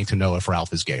dying to know if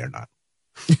Ralph is gay or not.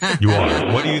 You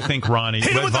are. What do you think, Ronnie?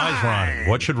 Advise Ronnie.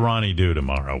 What should Ronnie do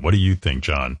tomorrow? What do you think,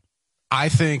 John? I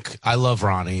love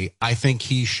Ronnie. I think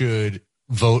he should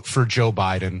vote for Joe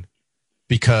Biden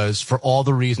because for all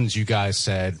the reasons you guys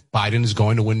said, Biden is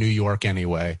going to win New York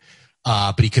anyway.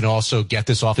 but he can also get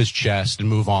this off his chest and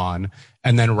move on.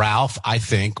 And then Ralph, I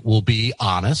think, will be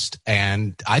honest.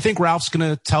 And I think Ralph's going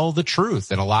to tell the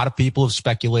truth. And a lot of people have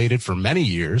speculated for many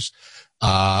years,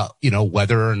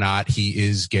 whether or not he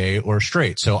is gay or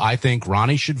straight. So I think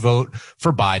Ronnie should vote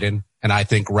for Biden. And I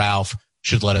think Ralph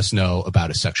should let us know about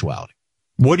his sexuality.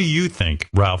 What do you think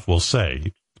Ralph will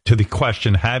say to the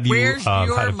question, have you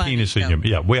had a penis in your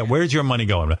mouth? Yeah, where's your money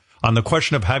going? On the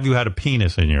question of, have you had a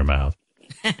penis in your mouth?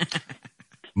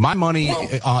 My money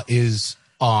is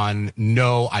on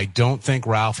no, I don't think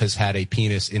Ralph has had a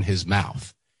penis in his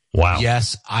mouth. Wow.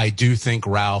 Yes, I do think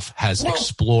Ralph has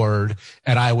explored,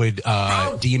 and I would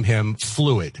deem him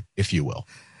fluid, if you will.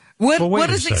 What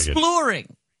is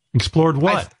exploring? Explored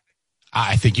what?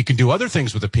 I think you can do other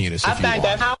things with a penis if you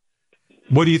want.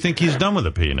 What do you think he's done with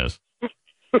a penis?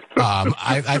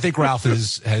 I think Ralph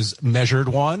has measured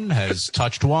one, has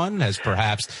touched one, has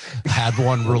perhaps had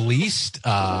one released.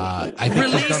 I think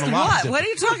released he's done a lot. What are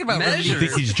you talking about? You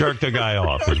think he's jerked a guy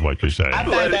off, is what you're saying?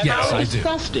 Yes, I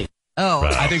do. Oh,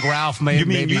 right. I think Ralph may.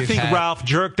 You think Ralph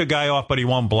jerked a guy off, but he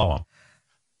won't blow him?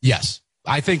 Yes,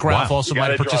 I think Ralph also might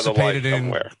have participated in.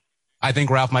 Somewhere. I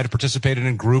think Ralph might have participated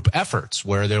in group efforts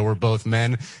where there were both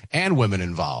men and women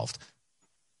involved.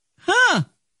 Huh.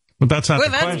 But that's not the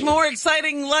that's question. More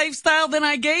exciting lifestyle than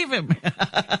I gave him.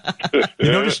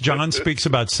 You notice John speaks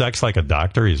about sex like a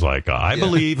doctor. He's like, I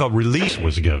believe a release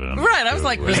was given. Right. I was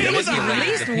like,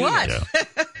 release what? Yeah.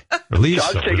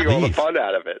 Release. John's taking all the fun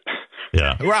out of it.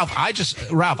 Yeah. Ralph, I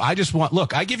just want,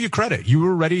 look, I give you credit. You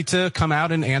were ready to come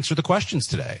out and answer the questions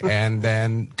today. And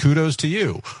then kudos to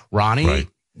you. Ronnie, right.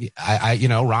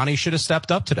 Ronnie should have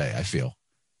stepped up today, I feel.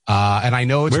 And I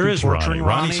know it's Where been is torturing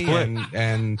Ronnie?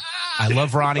 and I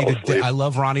love Ronnie I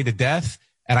love Ronnie to death.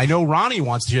 And I know Ronnie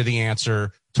wants to hear the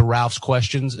answer to Ralph's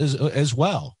questions as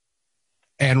well.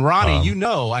 And Ronnie,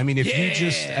 if you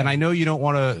just, and I know you don't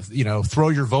want to, throw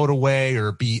your vote away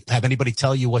or have anybody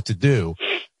tell you what to do,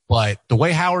 but the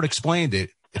way Howard explained it,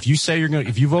 if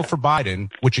you vote for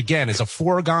Biden, which again is a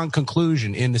foregone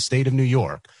conclusion in the state of New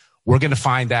York, we're going to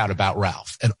find out about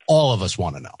Ralph, and all of us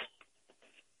want to know.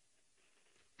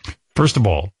 First of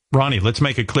all, Ronnie, let's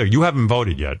make it clear. You haven't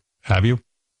voted yet, have you?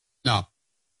 No.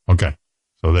 Okay.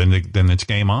 So then it's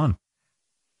game on.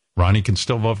 Ronnie can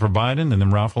still vote for Biden, and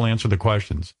then Ralph will answer the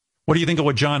questions. What do you think of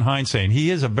what John Hines saying?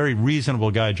 He is a very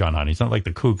reasonable guy, John Hines. He's not like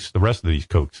the kooks, the rest of these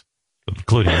kooks,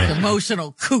 including me.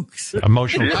 Emotional kooks.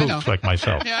 Emotional kooks like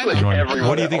myself. Yeah,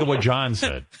 what do you think of what John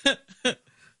said?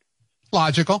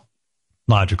 Logical.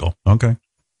 Okay.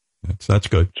 That's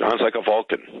good. John's like a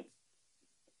Vulcan.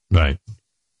 Right.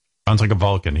 Sounds like a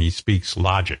Vulcan. He speaks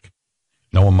logic,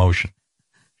 no emotion.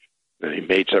 And he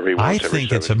mates everyone. I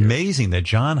think it's amazing that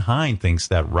John Hine thinks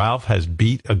that Ralph has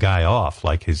beat a guy off,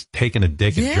 like he's taken a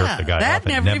dick and jerked the guy off. That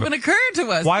never even occurred to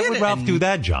us. Why would Ralph do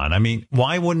that, John? I mean,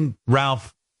 why wouldn't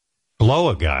Ralph blow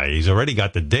a guy? He's already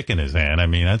got the dick in his hand. I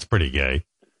mean, that's pretty gay.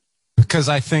 Because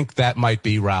I think that might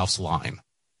be Ralph's line.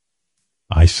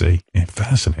 I see. Yeah,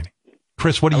 fascinating.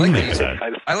 Chris, what do you make of that?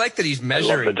 I like that he's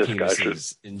measuring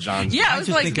penises in John's. Yeah, I was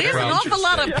like, there's an awful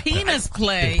lot of penis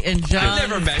play in John's I've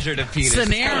never measured a penis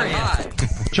scenario.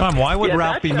 John, why would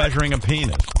Ralph be measuring a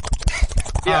penis?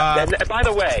 Yeah. By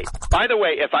the way,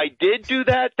 if I did do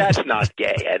that, that's not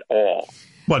gay at all.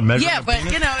 What, measuring? Yeah, but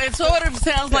it sort of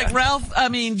sounds like Ralph. I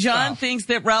mean, John thinks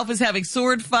that Ralph is having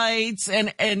sword fights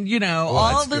and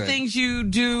all the things you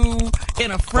do in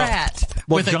a frat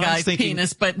with a guy's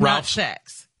penis, but not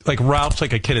sex. Like Ralph's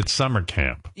like a kid at summer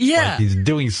camp. Yeah. Like he's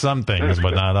doing some things,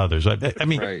 but not others. I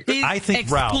mean, he's I think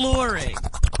exploring.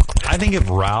 I think if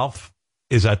Ralph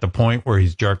is at the point where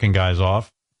he's jerking guys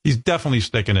off, he's definitely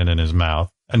sticking it in his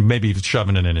mouth and maybe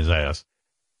shoving it in his ass.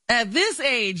 At this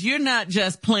age, you're not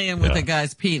just playing with a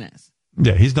guy's penis.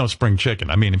 Yeah, he's no spring chicken.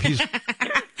 I mean, if he's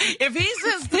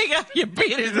just stick out your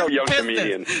penis, he's no young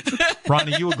comedian.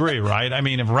 Ronnie, you agree, right? I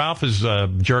mean, if Ralph is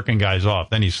jerking guys off,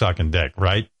 then he's sucking dick,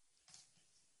 right?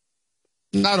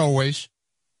 Not always.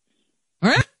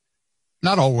 Huh?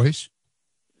 Not always.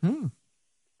 Are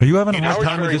you having a hard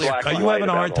time with this? Are you having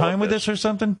a hard time with this or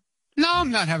something? No,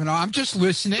 I'm not having. I'm just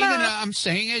listening, and I'm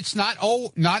saying it's not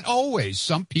always.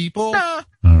 Some people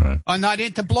are not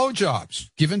into blowjobs,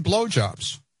 giving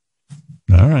blowjobs.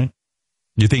 All right.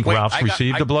 You think Ralph's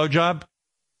received a blowjob?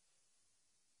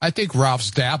 I think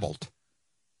Ralph's dabbled.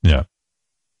 Yeah.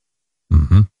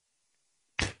 Mm-hmm.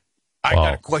 I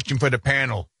got a question for the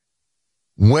panel.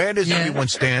 Where does everyone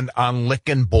stand on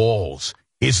licking balls?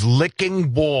 Is licking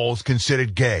balls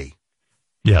considered gay?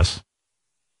 Yes.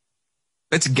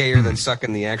 It's gayer than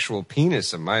sucking the actual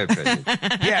penis, in my opinion.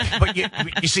 Yeah, but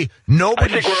you see,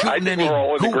 nobody's shooting any we're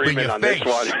all in goop in agreement your on face. this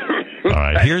one. All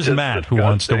right. Here's Matt, who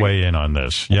wants to weigh in on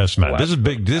this. Yes, Matt. This is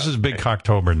big. This is big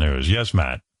Cocktober news. Yes,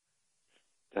 Matt.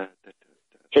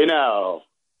 Hey now.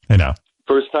 Hey now.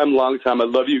 First time, long time. I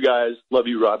love you guys. Love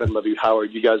you, Robin. Love you,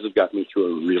 Howard. You guys have gotten me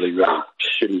through a really, really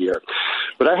shitty year.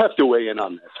 But I have to weigh in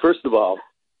on this. First of all,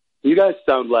 you guys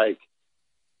sound like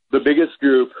the biggest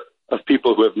group of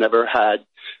people who have never had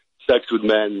sex with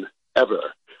men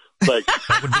ever. Like,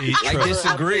 that would be true. I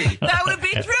disagree. That would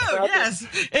be true, yes.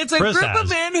 It's a Chris group has. of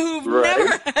men who've Right.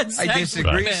 never had sex I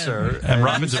disagree, with men. sir. And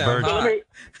Robin's a virgin.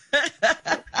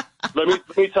 Let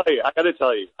me tell you. I got to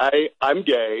tell you. I'm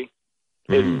gay.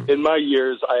 In my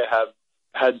years, I have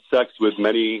had sex with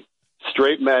many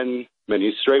straight men,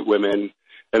 many straight women,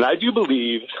 and I do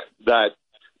believe that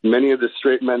many of the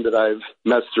straight men that I've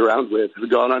messed around with have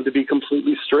gone on to be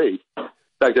completely straight. In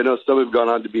fact, I know some have gone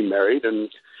on to be married and,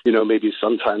 you know, maybe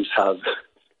sometimes have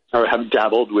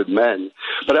dabbled with men.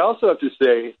 But I also have to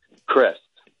say, Chris,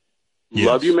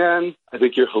 love you, man. I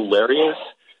think you're hilarious.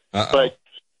 But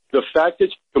the fact that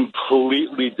you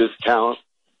completely discount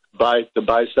the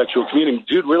bisexual community,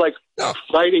 dude, we're like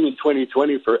fighting in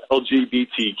 2020 for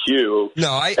LGBTQ.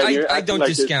 No, I don't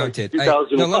discount it.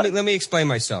 Let me explain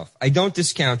myself. I don't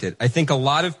discount it. I think a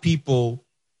lot of people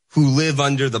who live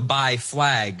under the bi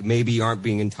flag maybe aren't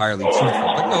being entirely truthful.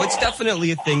 But no, it's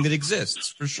definitely a thing that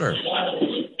exists, for sure.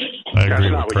 I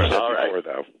agree with Chris. All right,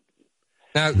 though.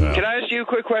 Now, can I ask you a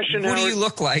quick question, What Howard? do you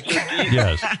look like?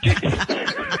 Yes.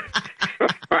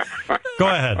 Go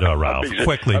ahead, Ralph,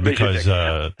 quickly, because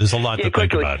there's a lot to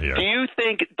think about here. Do you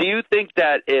think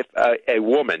that if a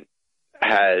woman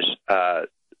has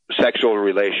sexual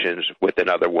relations with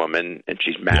another woman and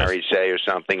she's married, say, or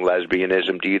something,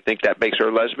 lesbianism, do you think that makes her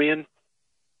a lesbian?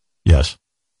 Yes.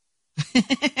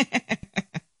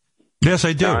 Yes,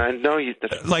 I do. No,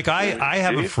 like I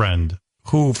have a friend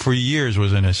who for years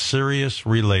was in a serious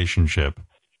relationship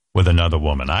with another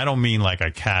woman. I don't mean like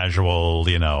a casual,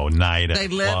 night at They a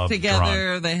club. lived together.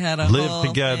 Drunk. They had a lived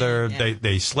together. Thing, yeah.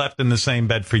 They slept in the same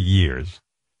bed for years.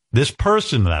 This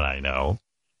person that I know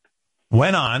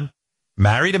went on,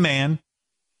 married a man,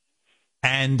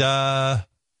 and they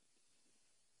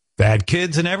had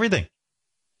kids and everything.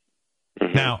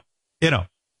 Mm-hmm. Now,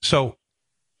 so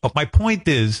but my point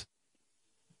is,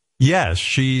 yes,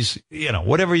 she's,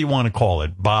 whatever you want to call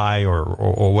it, bi or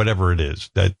whatever it is.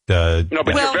 That no,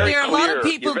 but well, you're very there are a lot of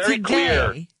people You're very today.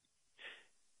 clear.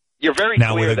 You're very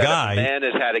now, clear with a that guy, if a man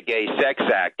has had a gay sex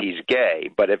act, he's gay.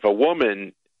 But if a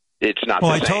woman, it's not.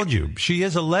 Well, the I same. told you, she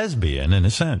is a lesbian in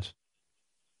a sense.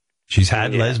 She's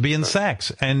had lesbian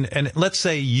sex, and let's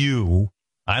say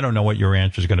I don't know what your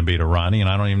answer is going to be to Ronnie, and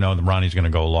I don't even know that Ronnie's going to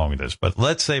go along with this. But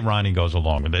let's say Ronnie goes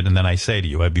along with it, and then I say to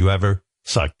you, have you ever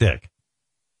sucked dick?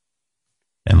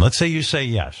 And let's say you say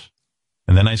yes.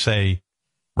 And then I say,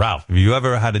 Ralph, have you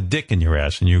ever had a dick in your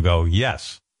ass? And you go,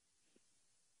 yes.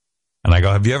 And I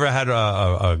go, have you ever had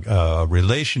a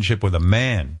relationship with a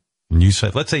man? And you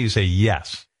say, let's say you say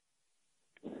yes.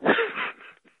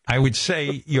 I would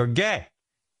say you're gay.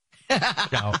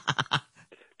 Now,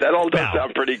 that all does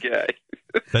sound pretty gay.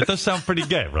 That does sound pretty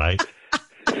gay, right?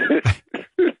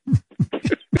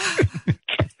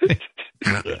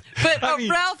 But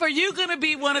Ralph, are you going to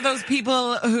be one of those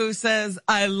people who says,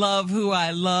 I love who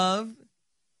I love?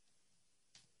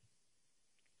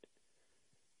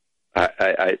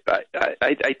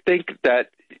 I think that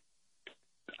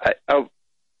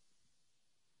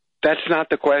that's not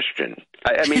the question.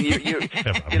 I mean, you are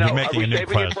we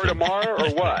saving it for tomorrow or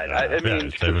what? I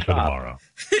mean, save it for tomorrow.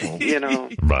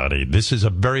 Roddy, this is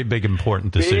a very big,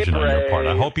 important decision on your part.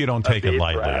 I hope you don't take it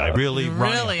lightly. I really,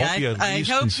 Ronnie, I hope you at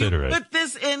least consider it. Put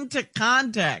this into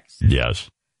context. Yes.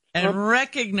 And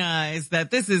recognize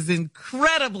that this is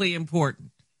incredibly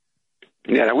important.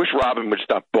 Yeah, I wish Robin would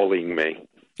stop bullying me.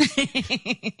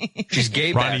 She's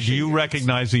gay bashing. Ronnie, do you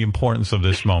recognize the importance of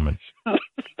this moment?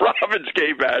 Robin's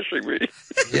gay bashing me.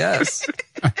 Yes.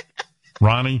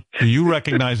 Ronnie, do you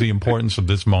recognize the importance of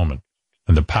this moment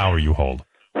and the power you hold?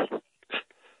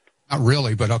 Not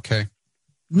really, but okay.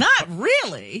 Not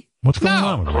really? What's going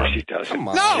on with Of course Ronnie? he does. Come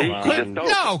on.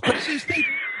 No, because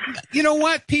you know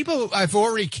what? People I've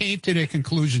already came to their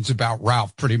conclusions about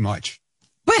Ralph pretty much.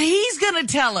 But he's going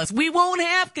to tell us. We won't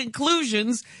have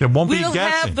conclusions. It won't be we'll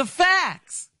guessing. have the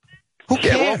facts. Who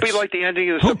cares? It won't be like the ending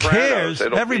of The Who Sopranos. cares?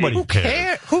 Everybody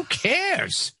cares. Who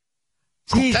cares?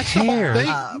 He That's the whole cares.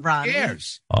 thing. Ronnie. Who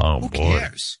cares? Oh, Who boy.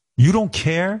 cares? You don't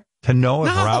care to know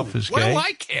if No, Ralph is what gay? do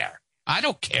I care? I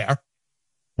don't care.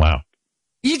 Wow.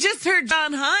 You just heard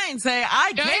John Hines say,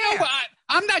 I care. I know,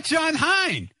 I'm not John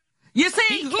Hine. You're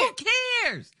saying, who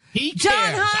cares? He John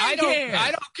cares. Hine cares.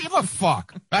 I don't give a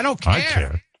fuck. I don't care. I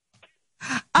care.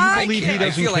 you believe he doesn't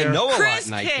I feel care? I know a Chris lot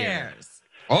and I care. cares.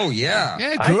 Oh, yeah.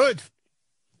 Yeah, good.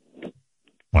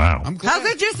 Wow. I'm glad. How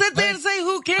could you sit there and say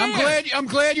who cares? I'm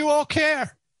glad you all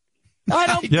care. I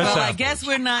don't. Yes, well, I Apples. guess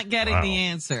we're not getting the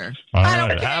answer. All I don't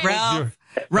right. care. Apples, Ralph,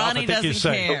 Ronnie Ralph, I think you doesn't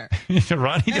say- care.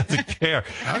 Ronnie doesn't care.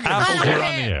 Apples, you're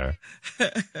on the air.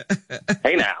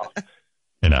 Hey now.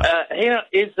 You know.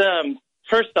 Is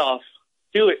first off,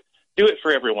 do it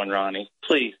for everyone, Ronnie.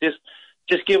 Please,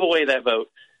 just give away that vote.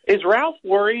 Is Ralph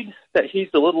worried that he's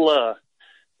a little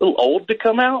old to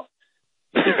come out?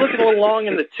 He's looking a little long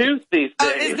in the tooth these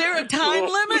days. Is there a time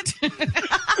limit?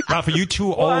 Ralph, are you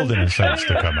too old in a sense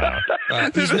to come out?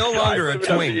 He's no longer a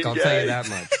twink, I'll tell you that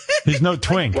much. He's no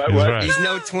twink. What? He's right. He's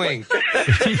no twink.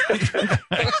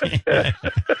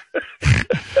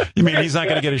 You mean he's not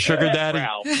going to get a sugar daddy?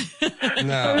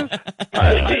 No.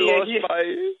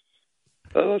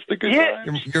 That's the good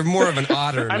time. You're more of an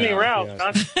otter I mean, now.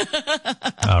 Ralph. Yeah.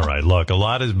 All right, look, a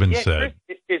lot has been Yeah, said.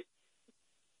 Chris,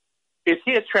 is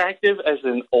he attractive as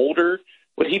an older?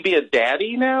 Would he be a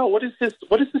daddy now? What is his He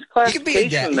could be a classification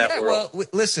daddy. in that Yeah, world? well,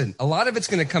 listen, a lot of it's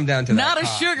going to come down to Not that a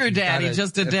cock. sugar He's daddy, got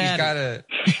just a if daddy.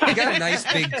 He got a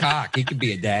nice big cock. He could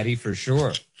be a daddy for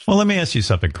sure. Well, let me ask you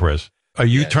something, Chris. Are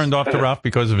you Yes. turned off to Ralph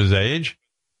because of his age?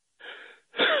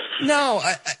 No,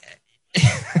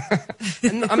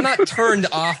 I'm not turned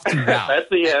off to Ralph. That's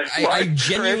the answer. I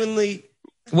genuinely.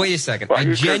 Wait a second. Why I are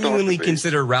you turned off genuinely to me?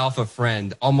 consider Ralph a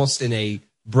friend, almost in a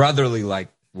brotherly-like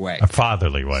way. A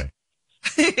fatherly way.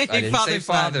 I didn't say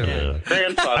fatherly. Yeah.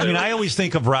 Grandfather. I mean, I always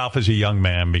think of Ralph as a young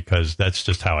man because that's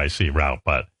just how I see Ralph.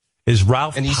 But is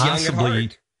Ralph And he's young at possibly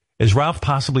heart. is Ralph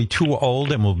possibly too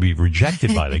old and will be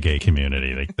rejected by the gay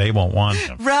community? They won't want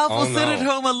him. Ralph Oh, will sit no. at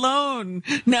home alone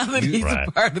now that he's Right.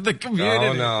 a part of the community.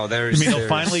 Oh no, You there's. mean he'll there's-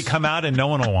 finally come out and no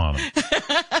one will want him?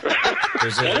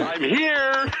 I'm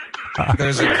here.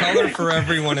 There's a color for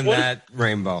everyone in that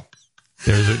rainbow.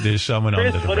 There's someone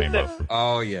Chris, under the what if rainbow. that-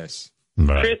 Oh yes.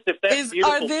 Right. Chris, if that Are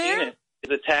beautiful there- penis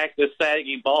is attacked with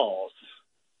saggy balls,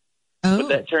 Oh. would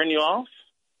that turn you off?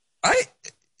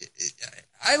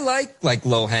 I like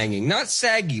low hanging, not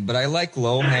saggy, but I like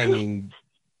low hanging,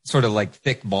 sort of like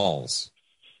thick balls.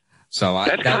 So That's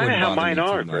that kind would of how bother mine me too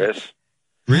are, much. Chris.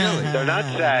 Really? They're not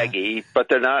saggy, but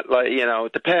they're not like,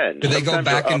 it depends. Do they go Sometimes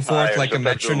back they're and up forth higher, like a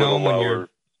sometimes they're little metronome when you're lower.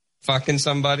 fucking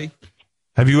somebody?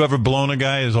 Have you ever blown a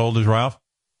guy as old as Ralph?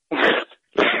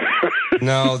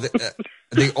 No,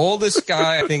 the oldest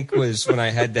guy I think was when I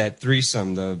had that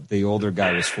threesome. The older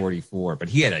guy was 44, but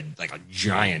he had a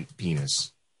giant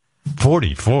penis.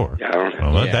 44. Yeah, I don't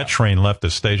know. Well, Yeah. that train left the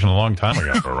station a long time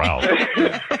ago for Ralph.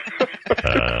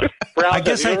 Ralph, I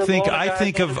guess have you ever blown a I guy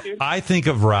over? think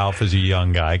of Ralph as a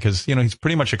young guy because he's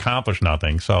pretty much accomplished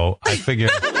nothing. So I figure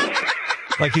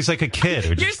like he's like a kid who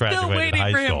You're just still graduated waiting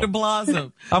high for him school. to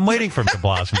blossom. I'm waiting for him to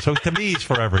blossom. So to me, he's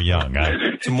forever young.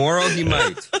 Tomorrow he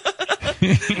might.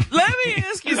 Let me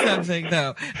ask you something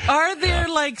though. Are there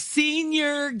like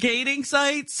senior gating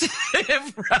sites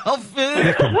if Ralph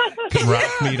is? Can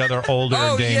Ralph meet other older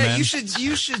Oh gay yeah, men?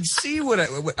 you should see what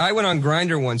I went on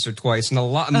Grindr once or twice, and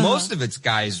most of it's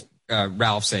guys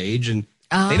Ralph's age, and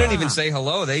they don't even say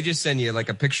hello. They just send you like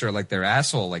a picture of like their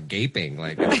asshole like gaping.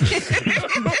 Like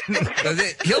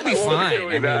he'll be fine. I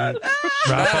mean, Ralph, that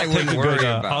I I'll take wouldn't a worry good,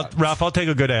 about. Ralph, I'll take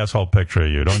a good asshole picture of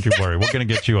you. Don't you worry. We're going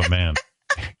to get you a man.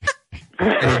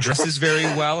 And he dresses very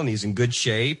well, and he's in good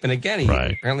shape. And again, he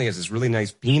Right. apparently has this really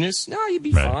nice penis. No, you'd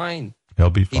be Right. fine. He'll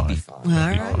be He'd fine. be fine. All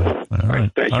right. All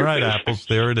right. Thank All you. right, Apples.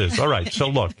 There it is. All right. So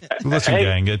look, listen, Hey.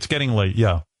 gang, it's getting late.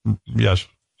 Yeah. Yes.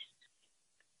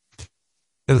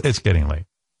 It's getting late.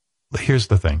 Here's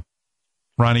the thing.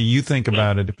 Ronnie, you think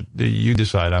about it. You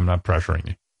decide. I'm not pressuring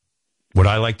you. Would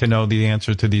I like to know the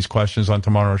answer to these questions on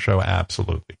tomorrow's show?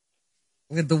 Absolutely.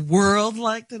 Would the world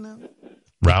like to know?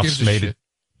 Ralph's gives a made shit? it.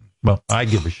 Well, I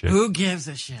give a shit. Who gives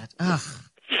a shit? Ugh.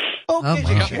 Oh, my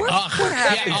God. what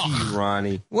happened to you,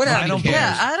 Ronnie? What I happened? don't to you?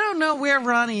 Yeah, I don't know where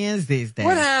Ronnie is these days.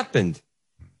 What happened?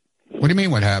 What do you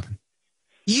mean? What happened?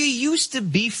 You used to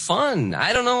be fun.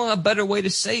 I don't know a better way to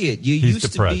say it. You He's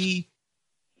used depressed. to be.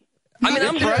 I mean,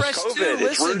 I'm depressed COVID. too.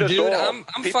 It's ruined Listen, us dude, all.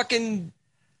 I'm fucking.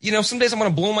 Some days I want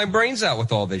to blow my brains out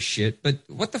with all this shit. But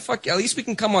what the fuck? At least we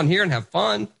can come on here and have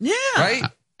fun. Yeah. Right?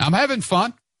 I'm having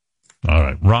fun, All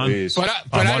right, Ron. but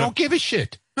I don't give a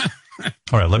shit.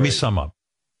 All right, let me sum up.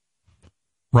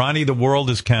 Ronnie, the world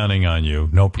is counting on you.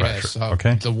 No pressure. Yes,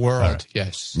 okay? The world, All right.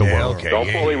 yes. The world. Okay.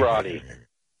 Don't bully Roddy.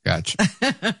 Gotcha.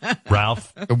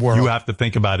 Ralph, The world. you have to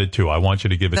think about it too. I want you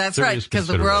to give it That's right, serious because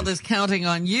the world consideration. is counting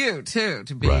on you, too,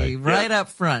 to be Right. right up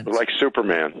front. Like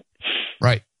Superman.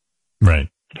 Right. Right.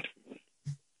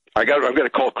 I'm going to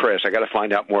call Chris. I got to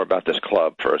find out more about this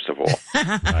club, first of all.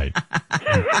 Right.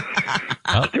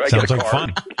 Well, sounds like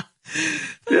fun.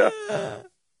 Yeah.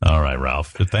 All right,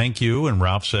 Ralph. Thank you. And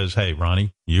Ralph says, hey,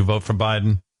 Ronnie, you vote for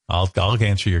Biden. I'll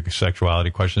answer your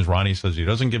sexuality questions. Ronnie says he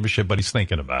doesn't give a shit, but he's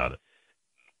thinking about it.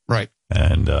 Right.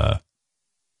 And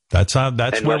that's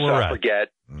where we're at.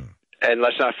 And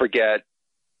let's not forget,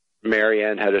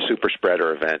 Marianne had a super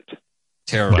spreader event.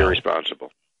 Terrible.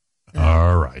 Irresponsible.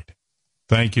 All right.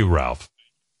 Thank you, Ralph.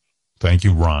 Thank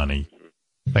you, Ronnie.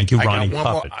 Thank you, Ronnie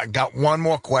Puppet. I got one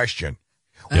more question.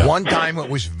 Yeah. One time it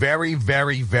was very,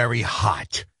 very, very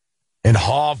hot, and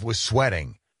Harv was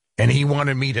sweating, and he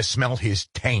wanted me to smell his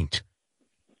taint.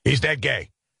 Is that gay?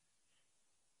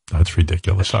 That's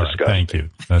ridiculous. All right. Thank you.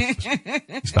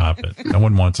 Stop it. No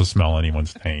one wants to smell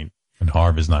anyone's taint, and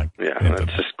Harv is not. Yeah,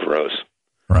 that's just gross.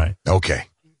 Right. Okay.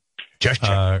 Just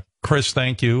check. Chris,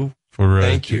 thank you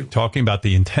for talking about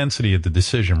the intensity of the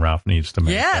decision Ralph needs to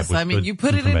make. Yes, I mean, you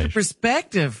put it into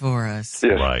perspective for us.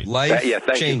 Yes. Right.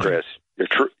 Thank you, Chris.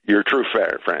 You're a true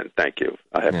friend. Thank you.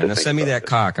 I have to now send me that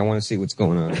cock. I want to see what's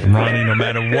going on. Ronnie, no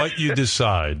matter what you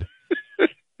decide,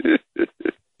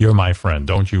 you're my friend.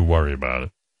 Don't you worry about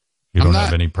it. You don't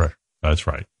have any pressure. That's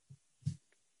right.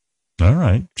 All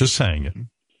right. Just saying it.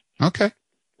 Okay.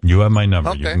 You have my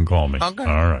number. Okay. You can call me. Okay.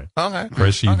 All right. Okay.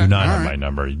 Chris, you do not have my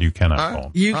number. You cannot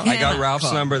call me. I got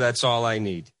Ralph's number. That's all I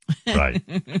need. Right.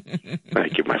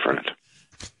 Thank you, my friend.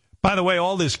 By the way,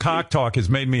 all this cock talk has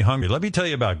made me hungry. Let me tell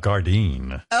you about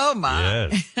Gardein. Oh,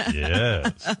 my.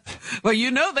 Yes. Well,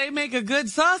 you know they make a good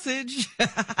sausage.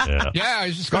 Yeah, I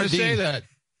was just going to say that.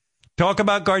 Talk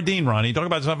about Gardein, Ronnie. Talk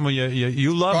about something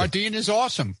you love. Gardein is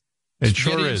awesome. It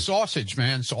sure is. Sausage,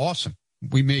 man. It's awesome.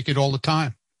 We make it all the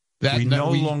time.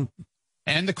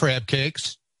 And the crab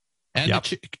cakes. And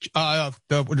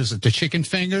the chicken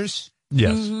fingers.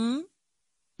 Yes. Mm-hmm.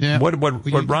 Yeah.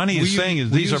 What Ronnie is saying is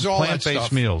these are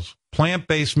plant-based meals.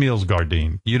 Plant-based meals,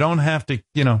 Gardein. You don't have to,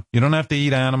 you don't have to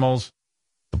eat animals.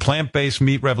 The plant-based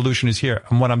meat revolution is here.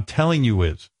 And what I'm telling you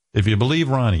is, if you believe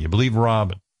Ronnie, you believe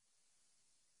Robin,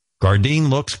 Gardein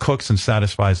looks, cooks, and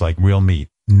satisfies like real meat.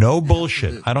 No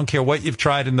bullshit. I don't care what you've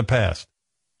tried in the past.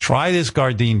 Try this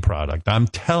Gardein product. I'm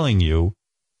telling you,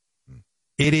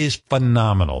 it is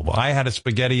phenomenal. I had a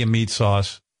spaghetti and meat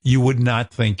sauce. You would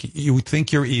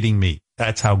think you're eating meat.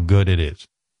 That's how good it is.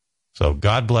 So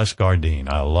God bless Gardein.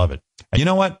 I love it. And you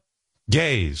know what?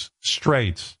 Gays,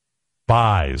 straights,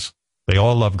 bis, they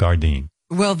all love Gardein.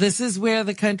 Well, this is where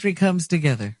the country comes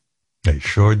together. They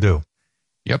sure do.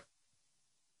 Yep.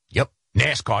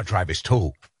 NASCAR drivers,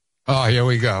 too. Oh, here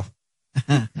we go.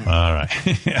 All right.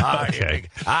 Okay.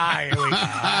 Here we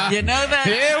go. You know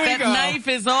that knife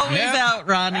is always out,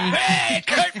 Ronnie. Hey,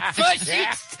 Kurt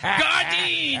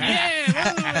Gardein.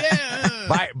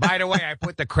 Yeah. By the way, I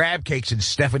put the crab cakes in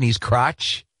Stephanie's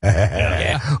crotch.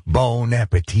 Bon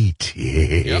appetit.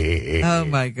 Yep. Oh,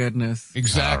 my goodness.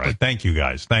 Exactly. All right. Thank you,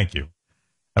 guys. Thank you.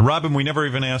 And Robin, we never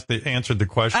even answered the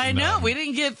question. I know. We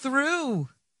didn't get through.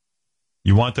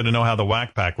 You wanted to know how the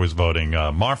Wack Pack was voting.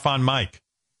 Marfon Mike.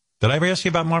 Did I ever ask you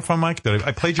about Marfon Mike?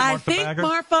 I played you Mark the Bagger?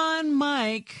 Marfon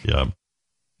Mike. Yeah.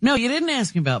 No, you didn't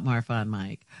ask me about Marfon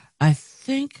Mike.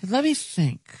 Let me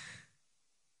think.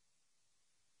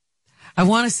 I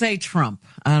want to say Trump.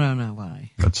 I don't know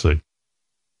why. Let's see.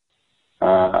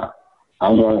 I'm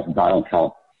going with Donald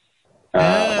Trump. But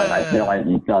I feel like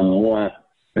he's done more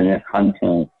for this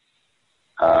country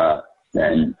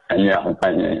than any other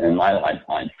president in my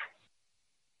lifetime.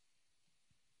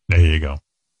 There you go.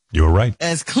 You were right.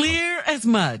 As clear as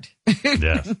mud.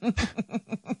 Yes.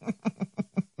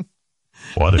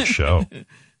 What a show.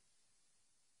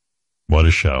 What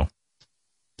a show.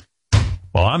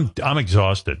 Well, I'm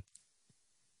exhausted.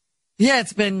 Yeah,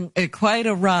 it's been quite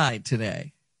a ride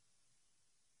today.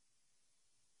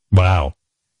 Wow.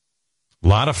 A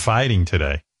lot of fighting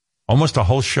today. Almost a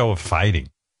whole show of fighting.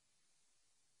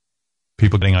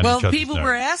 People getting on each other's nerves. Well, people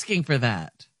were asking for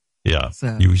that. Yeah.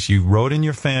 So. You wrote in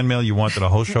your fan mail you wanted a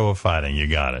whole show of fighting. You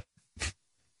got it.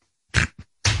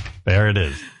 There it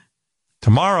is.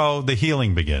 Tomorrow, the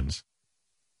healing begins.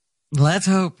 Let's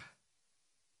hope.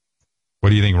 What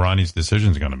do you think Ronnie's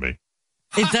decision is going to be?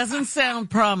 It doesn't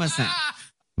sound promising.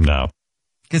 No.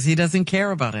 Because he doesn't care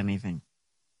about anything.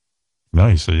 No,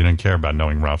 he said you didn't care about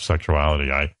knowing Ralph's sexuality.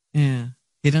 He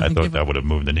doesn't I thought that would have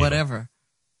moved the needle. Whatever.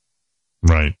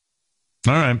 Right.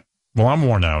 All right. Well, I'm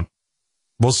worn out.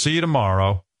 We'll see you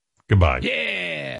tomorrow. Goodbye. Yeah.